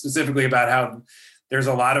that are specifically about how there's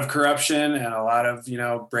a lot of corruption and a lot of,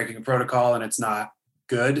 breaking a protocol, and it's not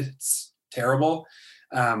good. It's terrible.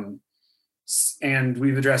 And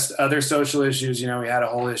we've addressed other social issues. We had a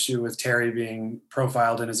whole issue with Terry being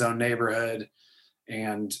profiled in his own neighborhood,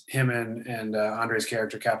 and him and Andre's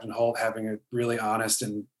character, Captain Holt, having a really honest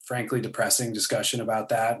and frankly depressing discussion about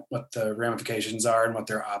that, what the ramifications are and what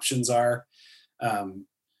their options are. And,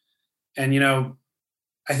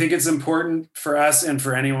 I think it's important for us and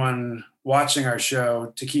for anyone watching our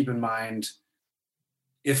show to keep in mind,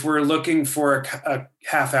 if we're looking for a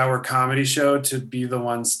half-hour comedy show to be the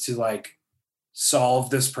ones to solve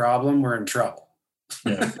this problem, we're in trouble.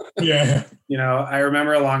 Yeah. I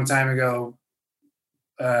remember a long time ago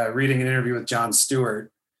reading an interview with Jon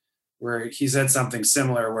Stewart where he said something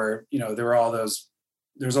similar where,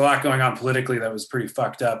 there's a lot going on politically that was pretty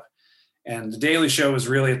fucked up. And The Daily Show was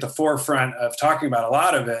really at the forefront of talking about a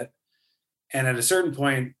lot of it. And at a certain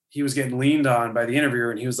point, he was getting leaned on by the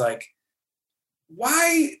interviewer, and he was like,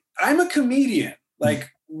 why? I'm a comedian.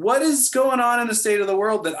 What is going on in the state of the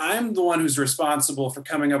world that I'm the one who's responsible for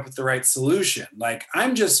coming up with the right solution?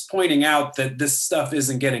 I'm just pointing out that this stuff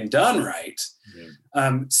isn't getting done right.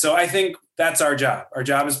 Yeah. So I think that's our job. Our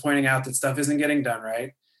job is pointing out that stuff isn't getting done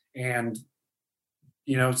right, and,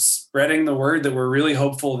 spreading the word that we're really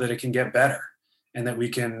hopeful that it can get better, and that we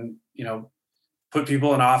can, put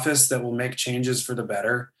people in office that will make changes for the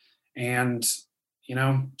better, and,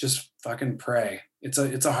 just fucking pray. It's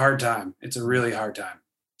a hard time. It's a really hard time.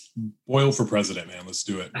 Boyle for president, man. Let's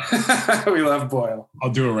do it. We love Boyle. I'll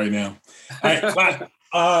do it right now. All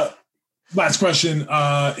right. Last question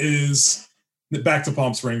is back to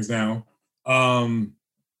Palm Springs now. I'm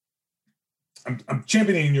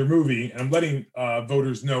championing your movie, and I'm letting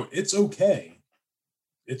voters know it's okay.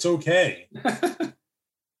 It's okay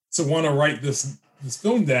to want to write this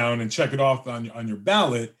film down and check it off on your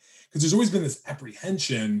ballot, because there's always been this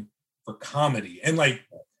apprehension for comedy and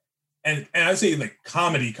and I say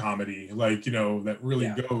comedy, that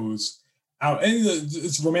really goes out, and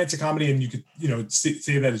it's romantic comedy, and you could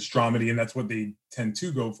say that it's dramedy, and that's what they tend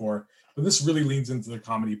to go for. But this really leans into the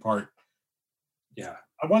comedy part. Yeah,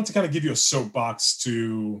 I wanted to kind of give you a soapbox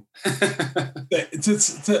to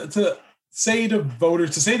say to voters,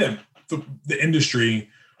 to say to the industry,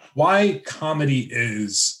 why comedy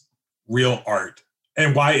is real art,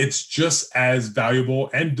 and why it's just as valuable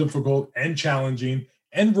and difficult and challenging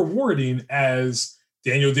and rewarding as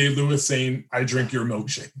Daniel Day-Lewis saying, "I drink your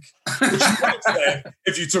milkshake," which you might say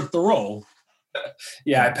if you took the role.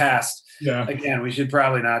 Yeah, I passed. Yeah. Again, we should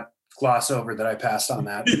probably not gloss over that I passed on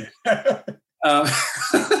that.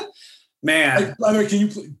 Man. By the way, can you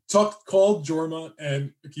call Jorma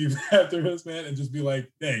and keep after this, man, and just be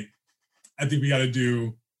like, "Hey, I think we got to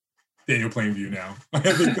do Daniel Plainview now."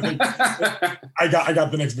 I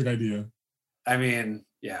got the next big idea. I mean,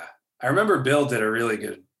 yeah. I remember Bill did a really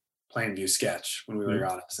good Plainview sketch when we were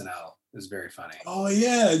on SNL. It was very funny. Oh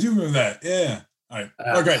yeah, I do remember that. Yeah. All right.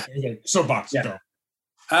 Okay. Soapbox. Yeah.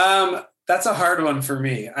 Go. That's a hard one for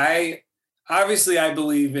me. I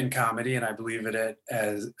believe in comedy, and I believe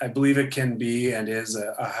it can be and is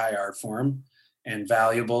a high art form and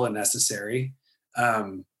valuable and necessary.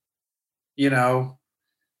 In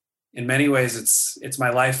many ways it's my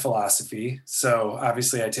life philosophy. So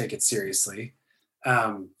obviously I take it seriously.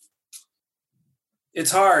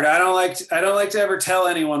 It's hard. I don't like to ever tell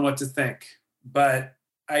anyone what to think, but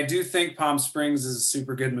I do think Palm Springs is a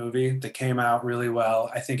super good movie that came out really well.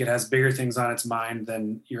 I think it has bigger things on its mind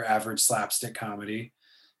than your average slapstick comedy,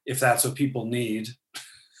 if that's what people need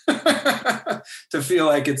to feel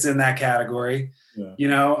like it's in that category. Yeah.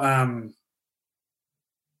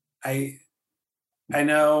 I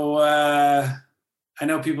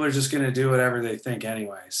know people are just going to do whatever they think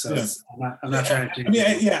anyway. So yeah. I'm not trying to.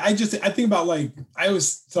 I think about I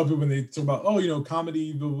always tell people when they talk about,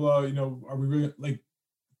 comedy, blah, blah, are we really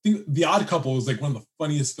The Odd Couple is one of the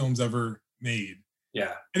funniest films ever made.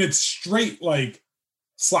 Yeah. And it's straight like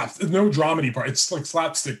slaps, no dramedy part. It's like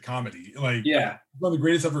slapstick comedy. Like one of the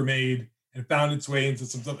greatest ever made, and found its way into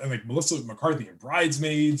some stuff. And like Melissa McCarthy and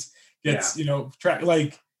Bridesmaids gets,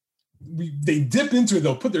 like they dip into it,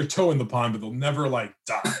 they'll put their toe in the pond, but they'll never like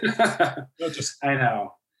dive. I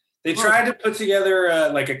know. They tried to put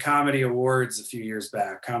together like a comedy awards a few years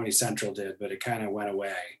back. Comedy Central did, but it kind of went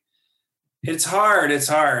away. It's hard.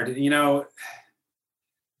 You know,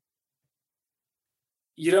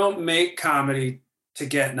 you don't make comedy to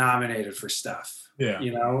get nominated for stuff. Yeah.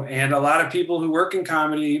 You know, and a lot of people who work in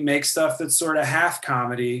comedy make stuff that's sort of half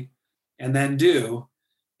comedy and then do.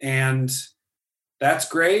 And that's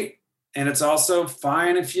great. And it's also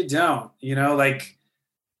fine if you don't, you know, like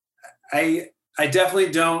I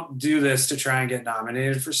definitely don't do this to try and get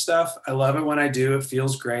nominated for stuff. I love it when I do. It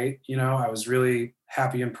feels great. You know, I was really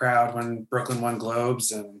happy and proud when Brooklyn won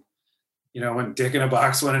Globes, and, you know, when Dick in a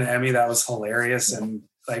Box won an Emmy, that was hilarious and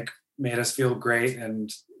like made us feel great.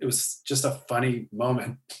 And it was just a funny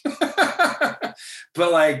moment.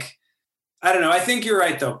 But like, I don't know. I think you're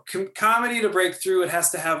right though. Comedy to break through, it has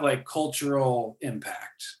to have like cultural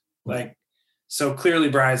impact. Like, so clearly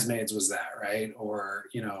Bridesmaids was that, right? Or,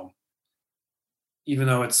 you know, even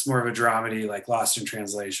though it's more of a dramedy, like Lost in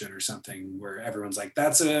Translation or something, where everyone's like,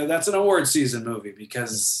 that's an award season movie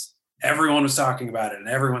because everyone was talking about it and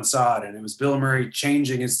everyone saw it. And it was Bill Murray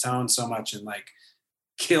changing his tone so much and like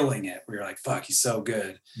killing it. We were like, fuck, he's so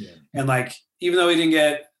good. Yeah. And like, even though he didn't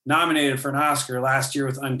get nominated for an Oscar last year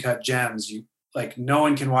with Uncut Gems, you like, no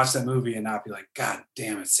one can watch that movie and not be like, God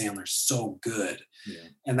damn it, Sandler's so good. Yeah.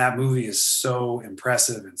 And that movie is so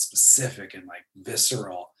impressive and specific and like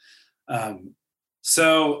visceral.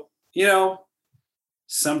 So, you know,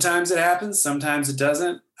 sometimes it happens, sometimes it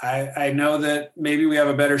doesn't. I know that maybe we have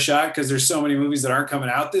a better shot because there's so many movies that aren't coming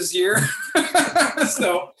out this year.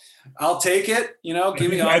 So I'll take it, you know,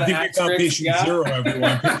 give me all the I think we got Patient Zero,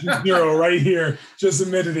 everyone. Patient Zero right here. Just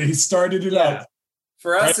admitted it. He started it up.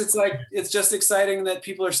 For us, it's like, it's just exciting that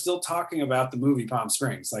people are still talking about the movie Palm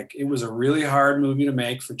Springs. Like, it was a really hard movie to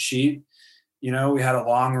make for cheap. You know, we had a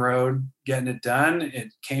long road getting it done.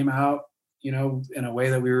 It came out, you know, in a way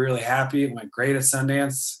that we were really happy. It went great at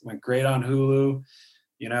Sundance, went great on Hulu.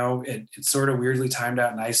 You know, it sort of weirdly timed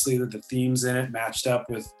out nicely that the themes in it matched up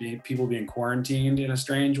with people being quarantined in a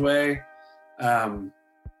strange way.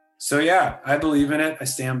 So yeah, I believe in it. I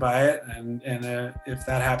stand by it. And if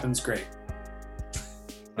that happens, great.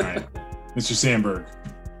 All right. Mr. Samberg,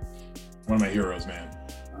 one of my heroes, man.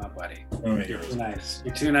 Oh, buddy. One of my heroes. You're too nice.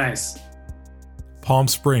 You're too nice. Palm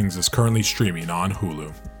Springs is currently streaming on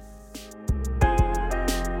Hulu.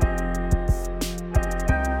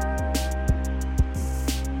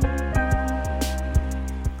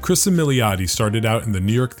 Cristin Milioti started out in the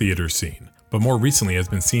New York theater scene, but more recently has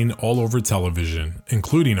been seen all over television,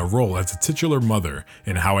 including a role as a titular mother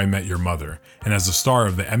in How I Met Your Mother, and as the star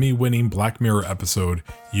of the Emmy-winning Black Mirror episode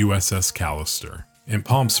USS Callister. In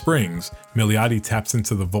Palm Springs, Milioti taps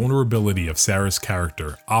into the vulnerability of Sarah's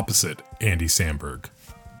character opposite Andy Samberg.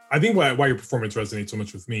 I think why your performance resonates so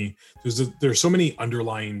much with me, there's so many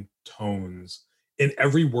underlying tones in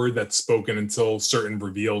every word that's spoken until certain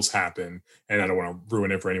reveals happen. And I don't want to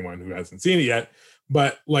ruin it for anyone who hasn't seen it yet,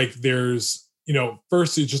 but like there's, you know,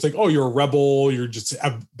 first it's just like, oh, you're a rebel, you're just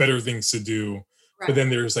have better things to do. Right. But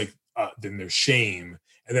then there's like, then there's shame.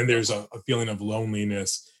 And then there's a feeling of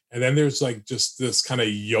loneliness. And then there's like just this kind of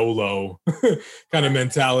YOLO kind of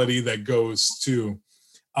mentality that goes to,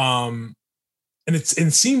 and it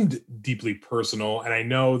seemed deeply personal. And I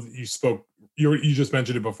know that you just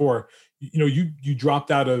mentioned it before, you know, you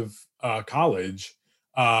dropped out of college,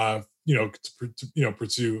 to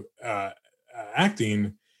pursue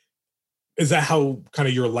acting. Is that how kind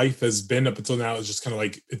of your life has been up until now? It's just kind of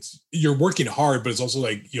like you're working hard, but it's also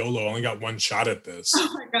like YOLO. I only got one shot at this, so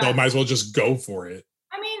I might as well just go for it.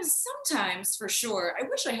 I mean, sometimes for sure. I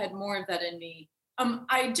wish I had more of that in me.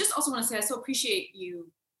 I just also want to say I so appreciate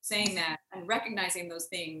you saying that and recognizing those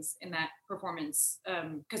things in that performance,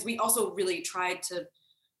 because we also really tried to,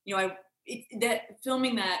 you know,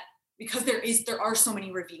 filming that, because there are so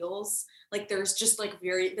many reveals, like there's just like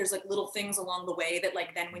there's like little things along the way that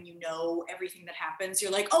like then when you know everything that happens,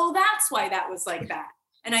 you're like, oh, that's why that was like that.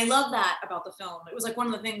 And I love that about the film. It was like one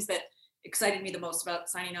of the things that excited me the most about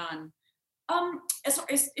signing on. As far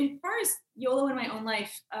as YOLO in my own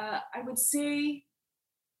life, I would say,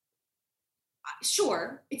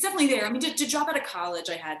 sure, it's definitely there. I mean, to drop out of college,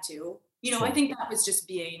 I had to. You know, sure. I think that was just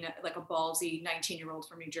being like a ballsy 19-year-old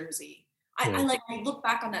from New Jersey. Sure. I look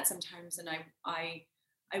back on that sometimes, and I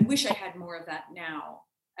wish I had more of that now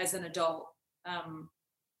as an adult.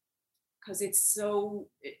 because it's so,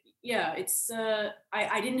 yeah, it's,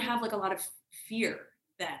 I didn't have like a lot of fear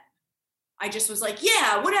then. I just was like,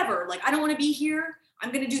 yeah, whatever. Like, I don't want to be here.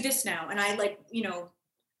 I'm going to do this now. And I like, you know,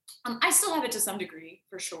 I still have it to some degree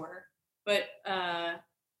for sure. But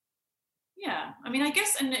yeah, I mean, I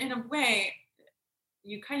guess in a way,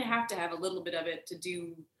 you kind of have to have a little bit of it to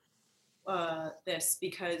do this,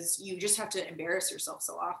 because you just have to embarrass yourself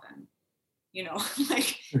so often. You know,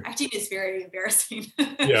 like acting is very embarrassing.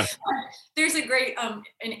 Yeah. There's a great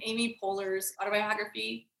in Amy Poehler's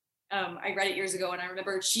autobiography. I read it years ago, and I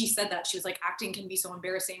remember she said that she was like, acting can be so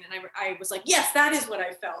embarrassing, and I was like, yes, that is what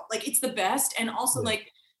I felt. Like, it's the best, and also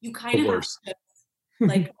like you kind of have to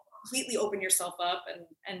like completely open yourself up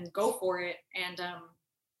and go for it, and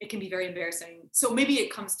it can be very embarrassing. So maybe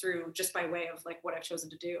it comes through just by way of like what I've chosen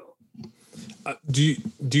to do.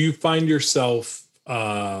 Do you find yourself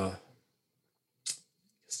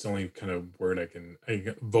it's the only kind of word I can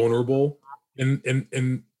vulnerable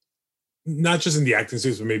in not just in the acting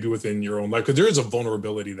space, but maybe within your own life? Because there is a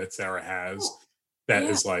vulnerability that Sarah has that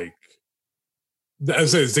is like, I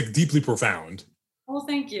say, it's like deeply profound. Well,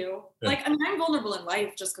 thank you. Yeah. Like, I mean, I'm vulnerable in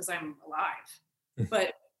life just because I'm alive,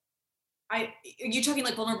 but are you talking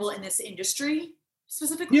like vulnerable in this industry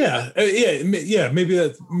specifically? Yeah.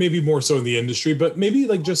 Maybe more so in the industry, but maybe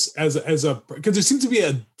like just as a, because there seems to be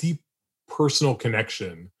a deep personal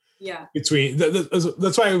connection. Yeah. Between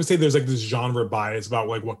that's why I would say there's like this genre bias about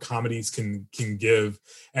like what comedies can give,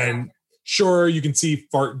 and sure, you can see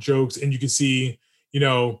fart jokes, and you can see, you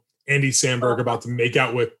know, Andy Samberg about to make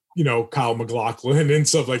out with, you know, Kyle MacLachlan and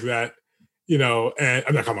stuff like that, you know, and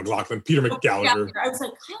I'm not Kyle MacLachlan, Peter McGallagher. I was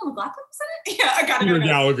like, Kyle MacLachlan was in it? Yeah, I got it. Peter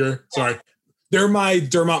Gallagher. Sorry, they're my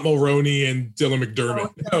Dermot Mulroney and Dylan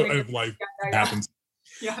McDermott of life happens.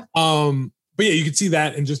 Yeah. But yeah, you could see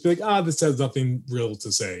that and just be like, this has nothing real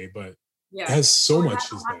to say, but it has so much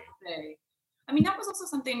to say. I mean, that was also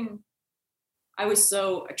something I was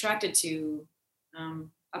so attracted to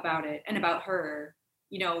about it and about her.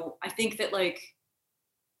 You know, I think that like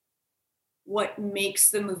what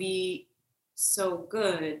makes the movie so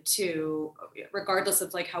good too, regardless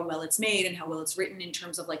of like how well it's made and how well it's written in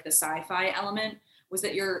terms of like the sci-fi element, was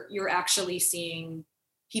that you're actually seeing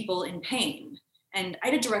people in pain. And I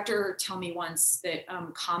had a director tell me once that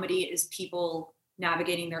comedy is people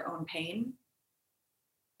navigating their own pain.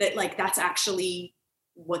 That like, that's actually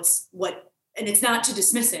what, and it's not to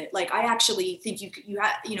dismiss it. Like, I actually think you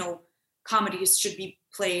know, comedies should be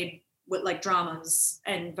played with like dramas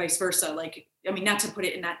and vice versa. Like, I mean, not to put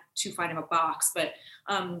it in that too fine of a box, but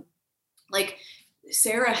like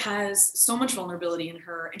Sarah has so much vulnerability in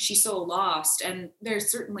her, and she's so lost. And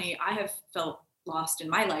there's certainly, I have felt lost in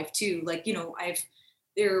my life too. Like, you know,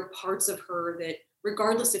 there are parts of her that,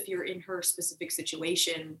 regardless if you're in her specific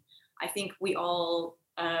situation, I think we all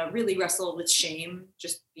really wrestle with shame,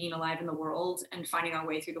 just being alive in the world and finding our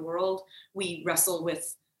way through the world. We wrestle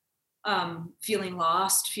with feeling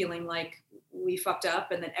lost, feeling like we fucked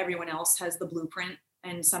up and that everyone else has the blueprint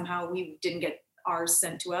and somehow we didn't get ours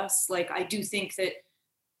sent to us. Like, I do think that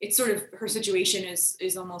it's sort of, her situation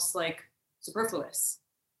is almost like superfluous.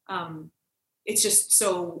 It's just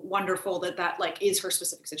so wonderful that like is her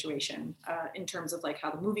specific situation in terms of like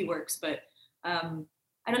how the movie works. But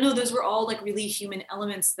I don't know, those were all like really human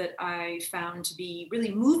elements that I found to be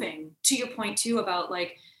really moving. To your point too about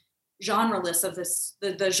like genreless of this,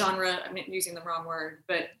 the genre, I'm using the wrong word,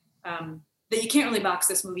 but that you can't really box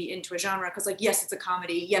this movie into a genre, because like, yes, it's a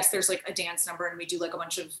comedy. Yes, there's like a dance number and we do like a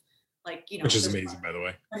bunch of like, you know. Which is amazing, by the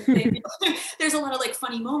way. There's a lot of like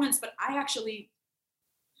funny moments, but I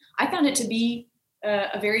found it to be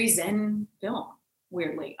a very zen film,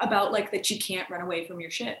 weirdly, about like that you can't run away from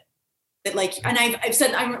your shit. That like, and I've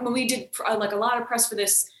said, when we did like a lot of press for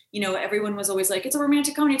this, you know, everyone was always like, it's a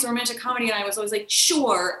romantic comedy, and I was always like,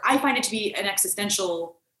 sure. I find it to be an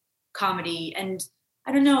existential comedy, and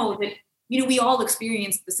I don't know, that, you know, we all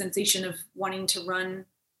experience the sensation of wanting to run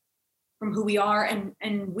from who we are and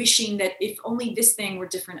wishing that if only this thing were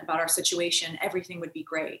different about our situation, everything would be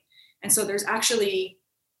great. And so there's actually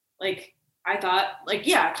like, I thought like,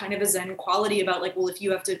 yeah, kind of a zen quality about like, well, if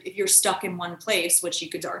you're stuck in one place, which you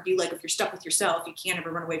could argue, like if you're stuck with yourself, you can't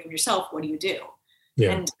ever run away from yourself. What do you do?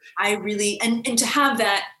 Yeah. And I really, and to have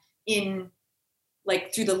that in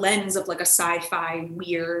like through the lens of like a sci-fi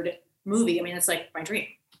weird movie, I mean, it's like my dream.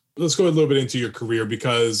 Let's go a little bit into your career,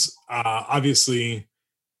 because obviously,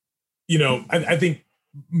 you know, I think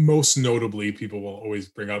most notably people will always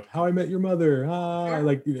bring up How I Met Your Mother.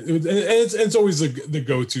 Like it's always the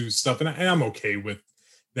go-to stuff. And I'm okay with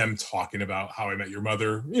them talking about How I Met Your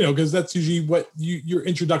Mother, you know, because that's usually what your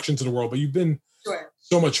introduction to the world, but you've been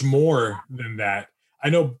so much more than that. I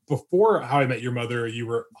know before How I Met Your Mother, you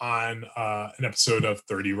were on an episode of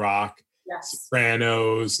 30 Rock,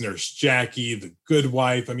 Sopranos, Nurse Jackie, The Good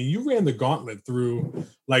Wife. I mean, you ran the gauntlet through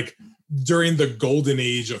like during the golden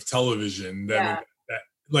age of television. That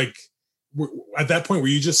like at that point, were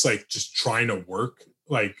you just trying to work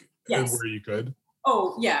where you could?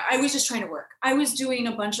 Oh yeah, I was just trying to work. I was doing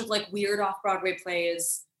a bunch of like weird off-Broadway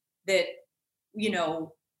plays that,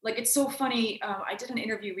 like it's so funny. I did an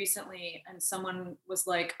interview recently and someone was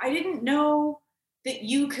like, I didn't know that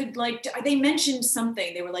you could they mentioned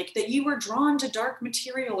something. They were like that you were drawn to dark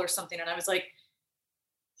material or something. And I was like,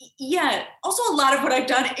 yeah, also a lot of what I've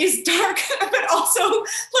done is dark, but also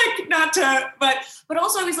but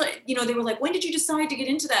also I was like, they were like, when did you decide to get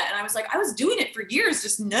into that? And I was like, I was doing it for years,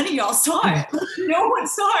 just none of y'all saw it. No one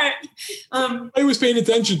saw it. I was paying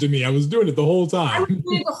attention to me. I was doing it the whole time. I was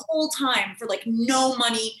doing it the whole time for like no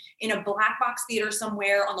money in a black box theater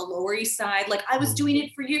somewhere on the Lower East Side. Like I was doing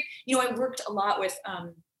it for years. I worked a lot with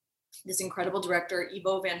this incredible director,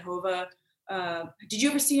 Ivo Van Hove. Did you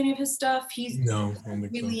ever see any of his stuff? He's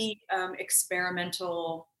really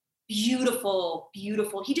experimental, beautiful.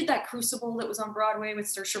 He did that Crucible that was on Broadway with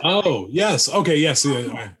Saoirse Ronan. Oh, yes. Okay, yes.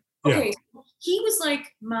 Yeah. Okay, so he was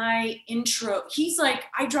like my intro. He's like,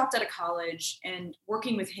 I dropped out of college and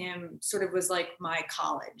working with him sort of was like my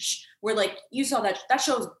college, where like you saw that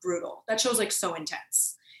show's brutal. That show's like so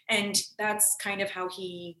intense. And that's kind of how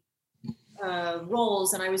he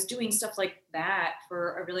roles. And I was doing stuff like that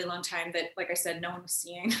for a really long time that, like I said, no one was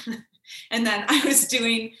seeing. And then I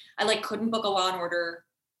couldn't book a Law and Order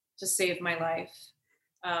to save my life.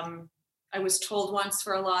 I was told once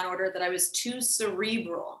for a Law and Order that I was too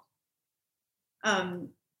cerebral.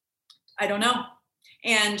 I don't know.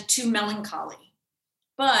 And too melancholy.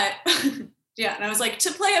 But yeah, and I was like,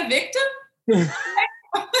 to play a victim? Okay.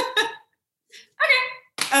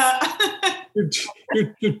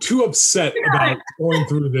 You're too upset about going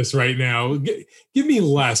through this right now. Give me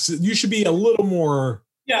less. You should be a little more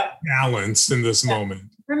balanced in this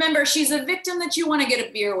moment. Remember, she's a victim that you want to get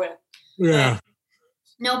a beer with. Yeah.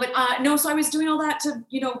 No, so I was doing all that to,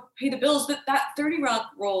 pay the bills. But that 30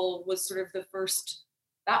 Rock role was sort of the first,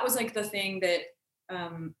 that was like the thing that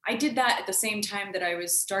I did that at the same time that I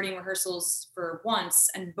was starting rehearsals for Once.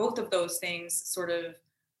 And both of those things sort of,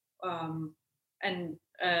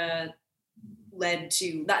 led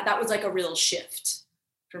to that was like a real shift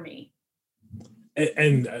for me.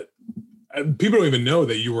 And people don't even know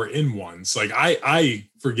that you were in Once. Like I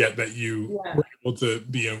forget that you were able to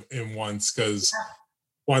be in Once, because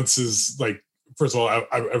Once is like, first of all,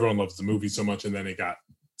 everyone loves the movie so much, and then it got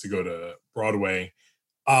to go to Broadway.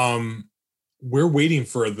 We're waiting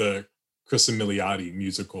for the Cristin Milioti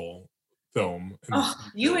musical film.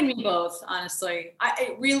 You and me both, honestly.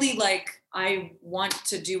 I really I want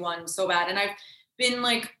to do one so bad, and I've been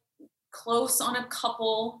like close on a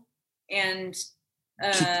couple. And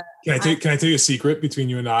can I tell you a secret between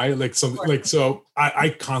you and I? So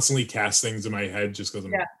I constantly cast things in my head just because I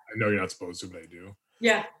know you're not supposed to, but I do.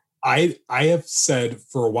 Yeah. I have said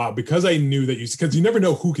for a while, because I knew that because you never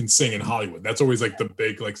know who can sing in Hollywood. That's always like the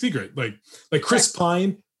big secret. Like Chris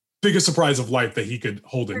Pine. Biggest surprise of life that he could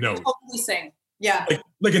hold a note. Totally sing. Yeah.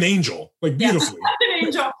 Like an angel, beautifully. An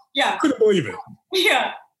angel. Yeah. Couldn't believe it.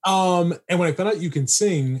 Yeah. And when I found out you can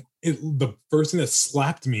sing, the first thing that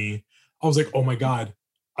slapped me, I was like, oh my God,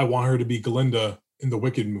 I want her to be Glinda in the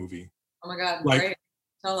Wicked movie. Oh my God. Great.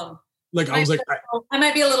 Tell them. I was like, I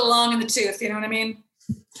might be a little long in the tooth. You know what I mean?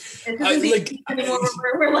 We're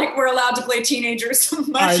allowed to play teenagers so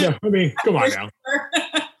much. I know. I mean, come on now.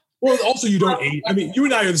 Well, also you don't age. I mean, you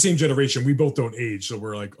and I are the same generation. We both don't age, so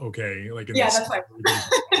we're like, okay, that's right.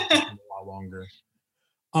 A lot longer.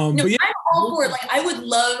 I'm all for it. I would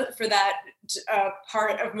love for that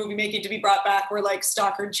part of movie making to be brought back, where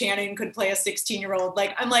Stockard Channing could play a 16-year-old.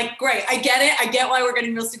 I'm like, great, I get it. I get why we're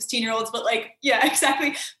getting real 16-year-olds, but yeah,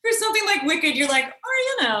 exactly. For something like Wicked, you're like,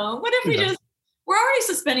 what if we we're already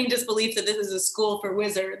suspending disbelief that this is a school for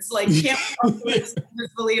wizards. Can't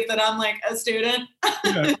disbelief that I'm a student.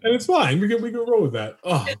 Yeah, and it's fine. We can roll with that.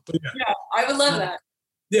 Oh, yeah, I would love that.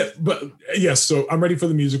 Yeah, but yes. So I'm ready for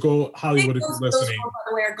the musical. Hollywood, if you're listening, those, by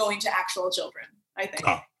the way, are going to actual children. I think.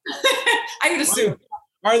 Oh. I would assume.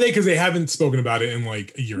 Are they? Because they haven't spoken about it in a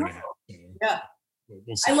year and a half. So yeah.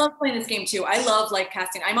 We'll I love playing this game too. I love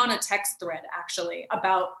casting. I'm on a text thread actually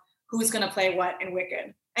about who's going to play what in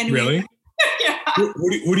Wicked. And really. Yeah. Who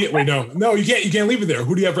do you wait? No, you can't leave it there.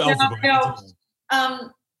 Who do you have for alpha? No.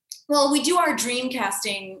 Well, we do our dream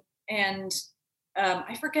casting, and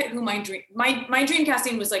I forget who my dream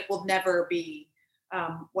casting was will never be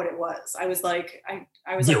what it was. I was like,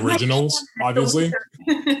 I was the like, originals, obviously.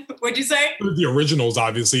 What'd you say? The originals,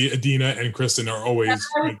 obviously. Adina and Cristin are always. I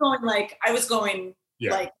was going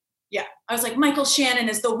I was like, Michael Shannon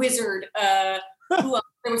is the wizard. Who else?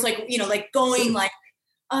 There was like, going like,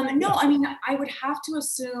 no, I mean, I would have to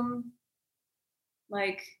assume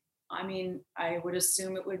I would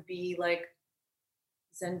assume it would be like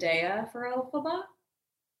Zendaya for Elphaba.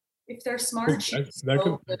 If they're smart,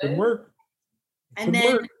 that could work. And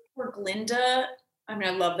then for Glinda, I mean,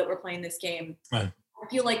 I love that we're playing this game. Right. I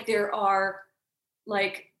feel like there are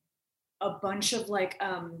like a bunch of I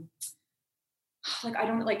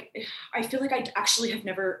feel like I actually have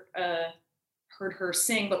never heard her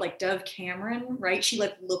sing, but like Dove Cameron, right? She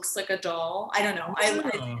like looks like a doll. I don't know. I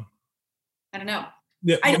don't know.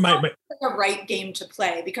 Yeah, I don't know if it's the right game to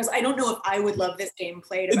play because I don't know if I would love this game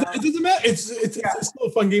played. It doesn't matter. It's still a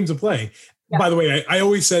fun game to play. Yeah. By the way, I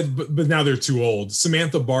always said, but now they're too old.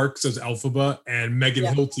 Samantha Barks as Elphaba and Megan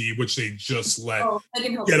Hilty, which they just let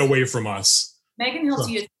get away from us. Megan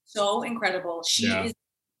Hilty is so incrable. She is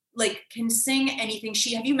like can sing anything.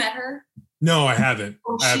 Have you met her? No, I haven't.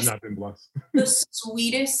 I have not been blessed. The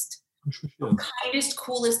sweetest, kindest,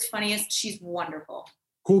 coolest, funniest. She's wonderful.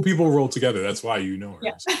 Cool people roll together. That's why you know her.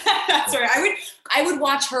 Yeah. That's right. I would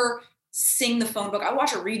watch her sing the phone book. I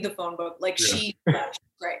watch her read the phone book. Like she's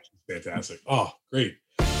great. Fantastic. Oh, great.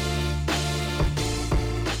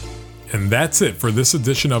 And that's it for this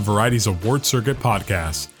edition of Variety's Award Circuit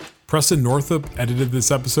podcast. Preston Northup edited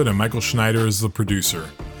this episode and Michael Schneider is the producer.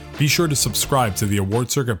 Be sure to subscribe to the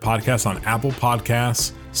Award Circuit podcast on Apple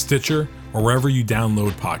Podcasts, Stitcher, or wherever you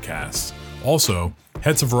download podcasts. Also,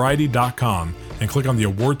 head to Variety.com and click on the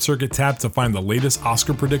Award Circuit tab to find the latest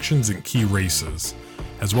Oscar predictions and key races,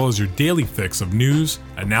 as well as your daily fix of news,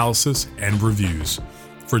 analysis, and reviews.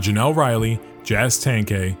 For Janelle Riley, Jazz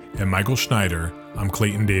Tankay, and Michael Schneider, I'm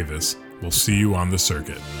Clayton Davis. We'll see you on the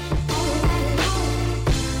circuit.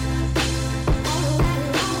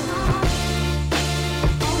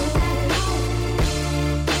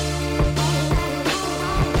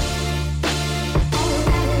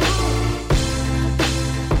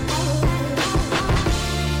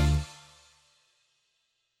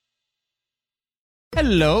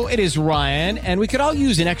 Hello, it is Ryan, and we could all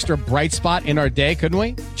use an extra bright spot in our day, couldn't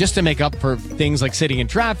we? Just to make up for things like sitting in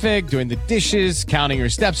traffic, doing the dishes, counting your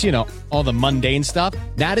steps, all the mundane stuff.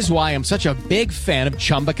 That is why I'm such a big fan of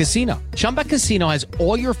Chumba Casino. Chumba Casino has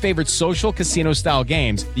all your favorite social casino-style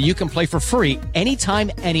games that you can play for free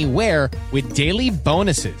anytime, anywhere with daily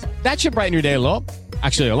bonuses. That should brighten your day a little.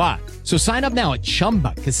 Actually, a lot. So sign up now at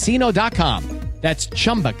ChumbaCasino.com. That's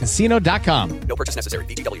ChumbaCasino.com. No purchase necessary.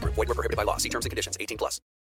 VGW Group. Void where prohibited by law. See terms and conditions. 18+.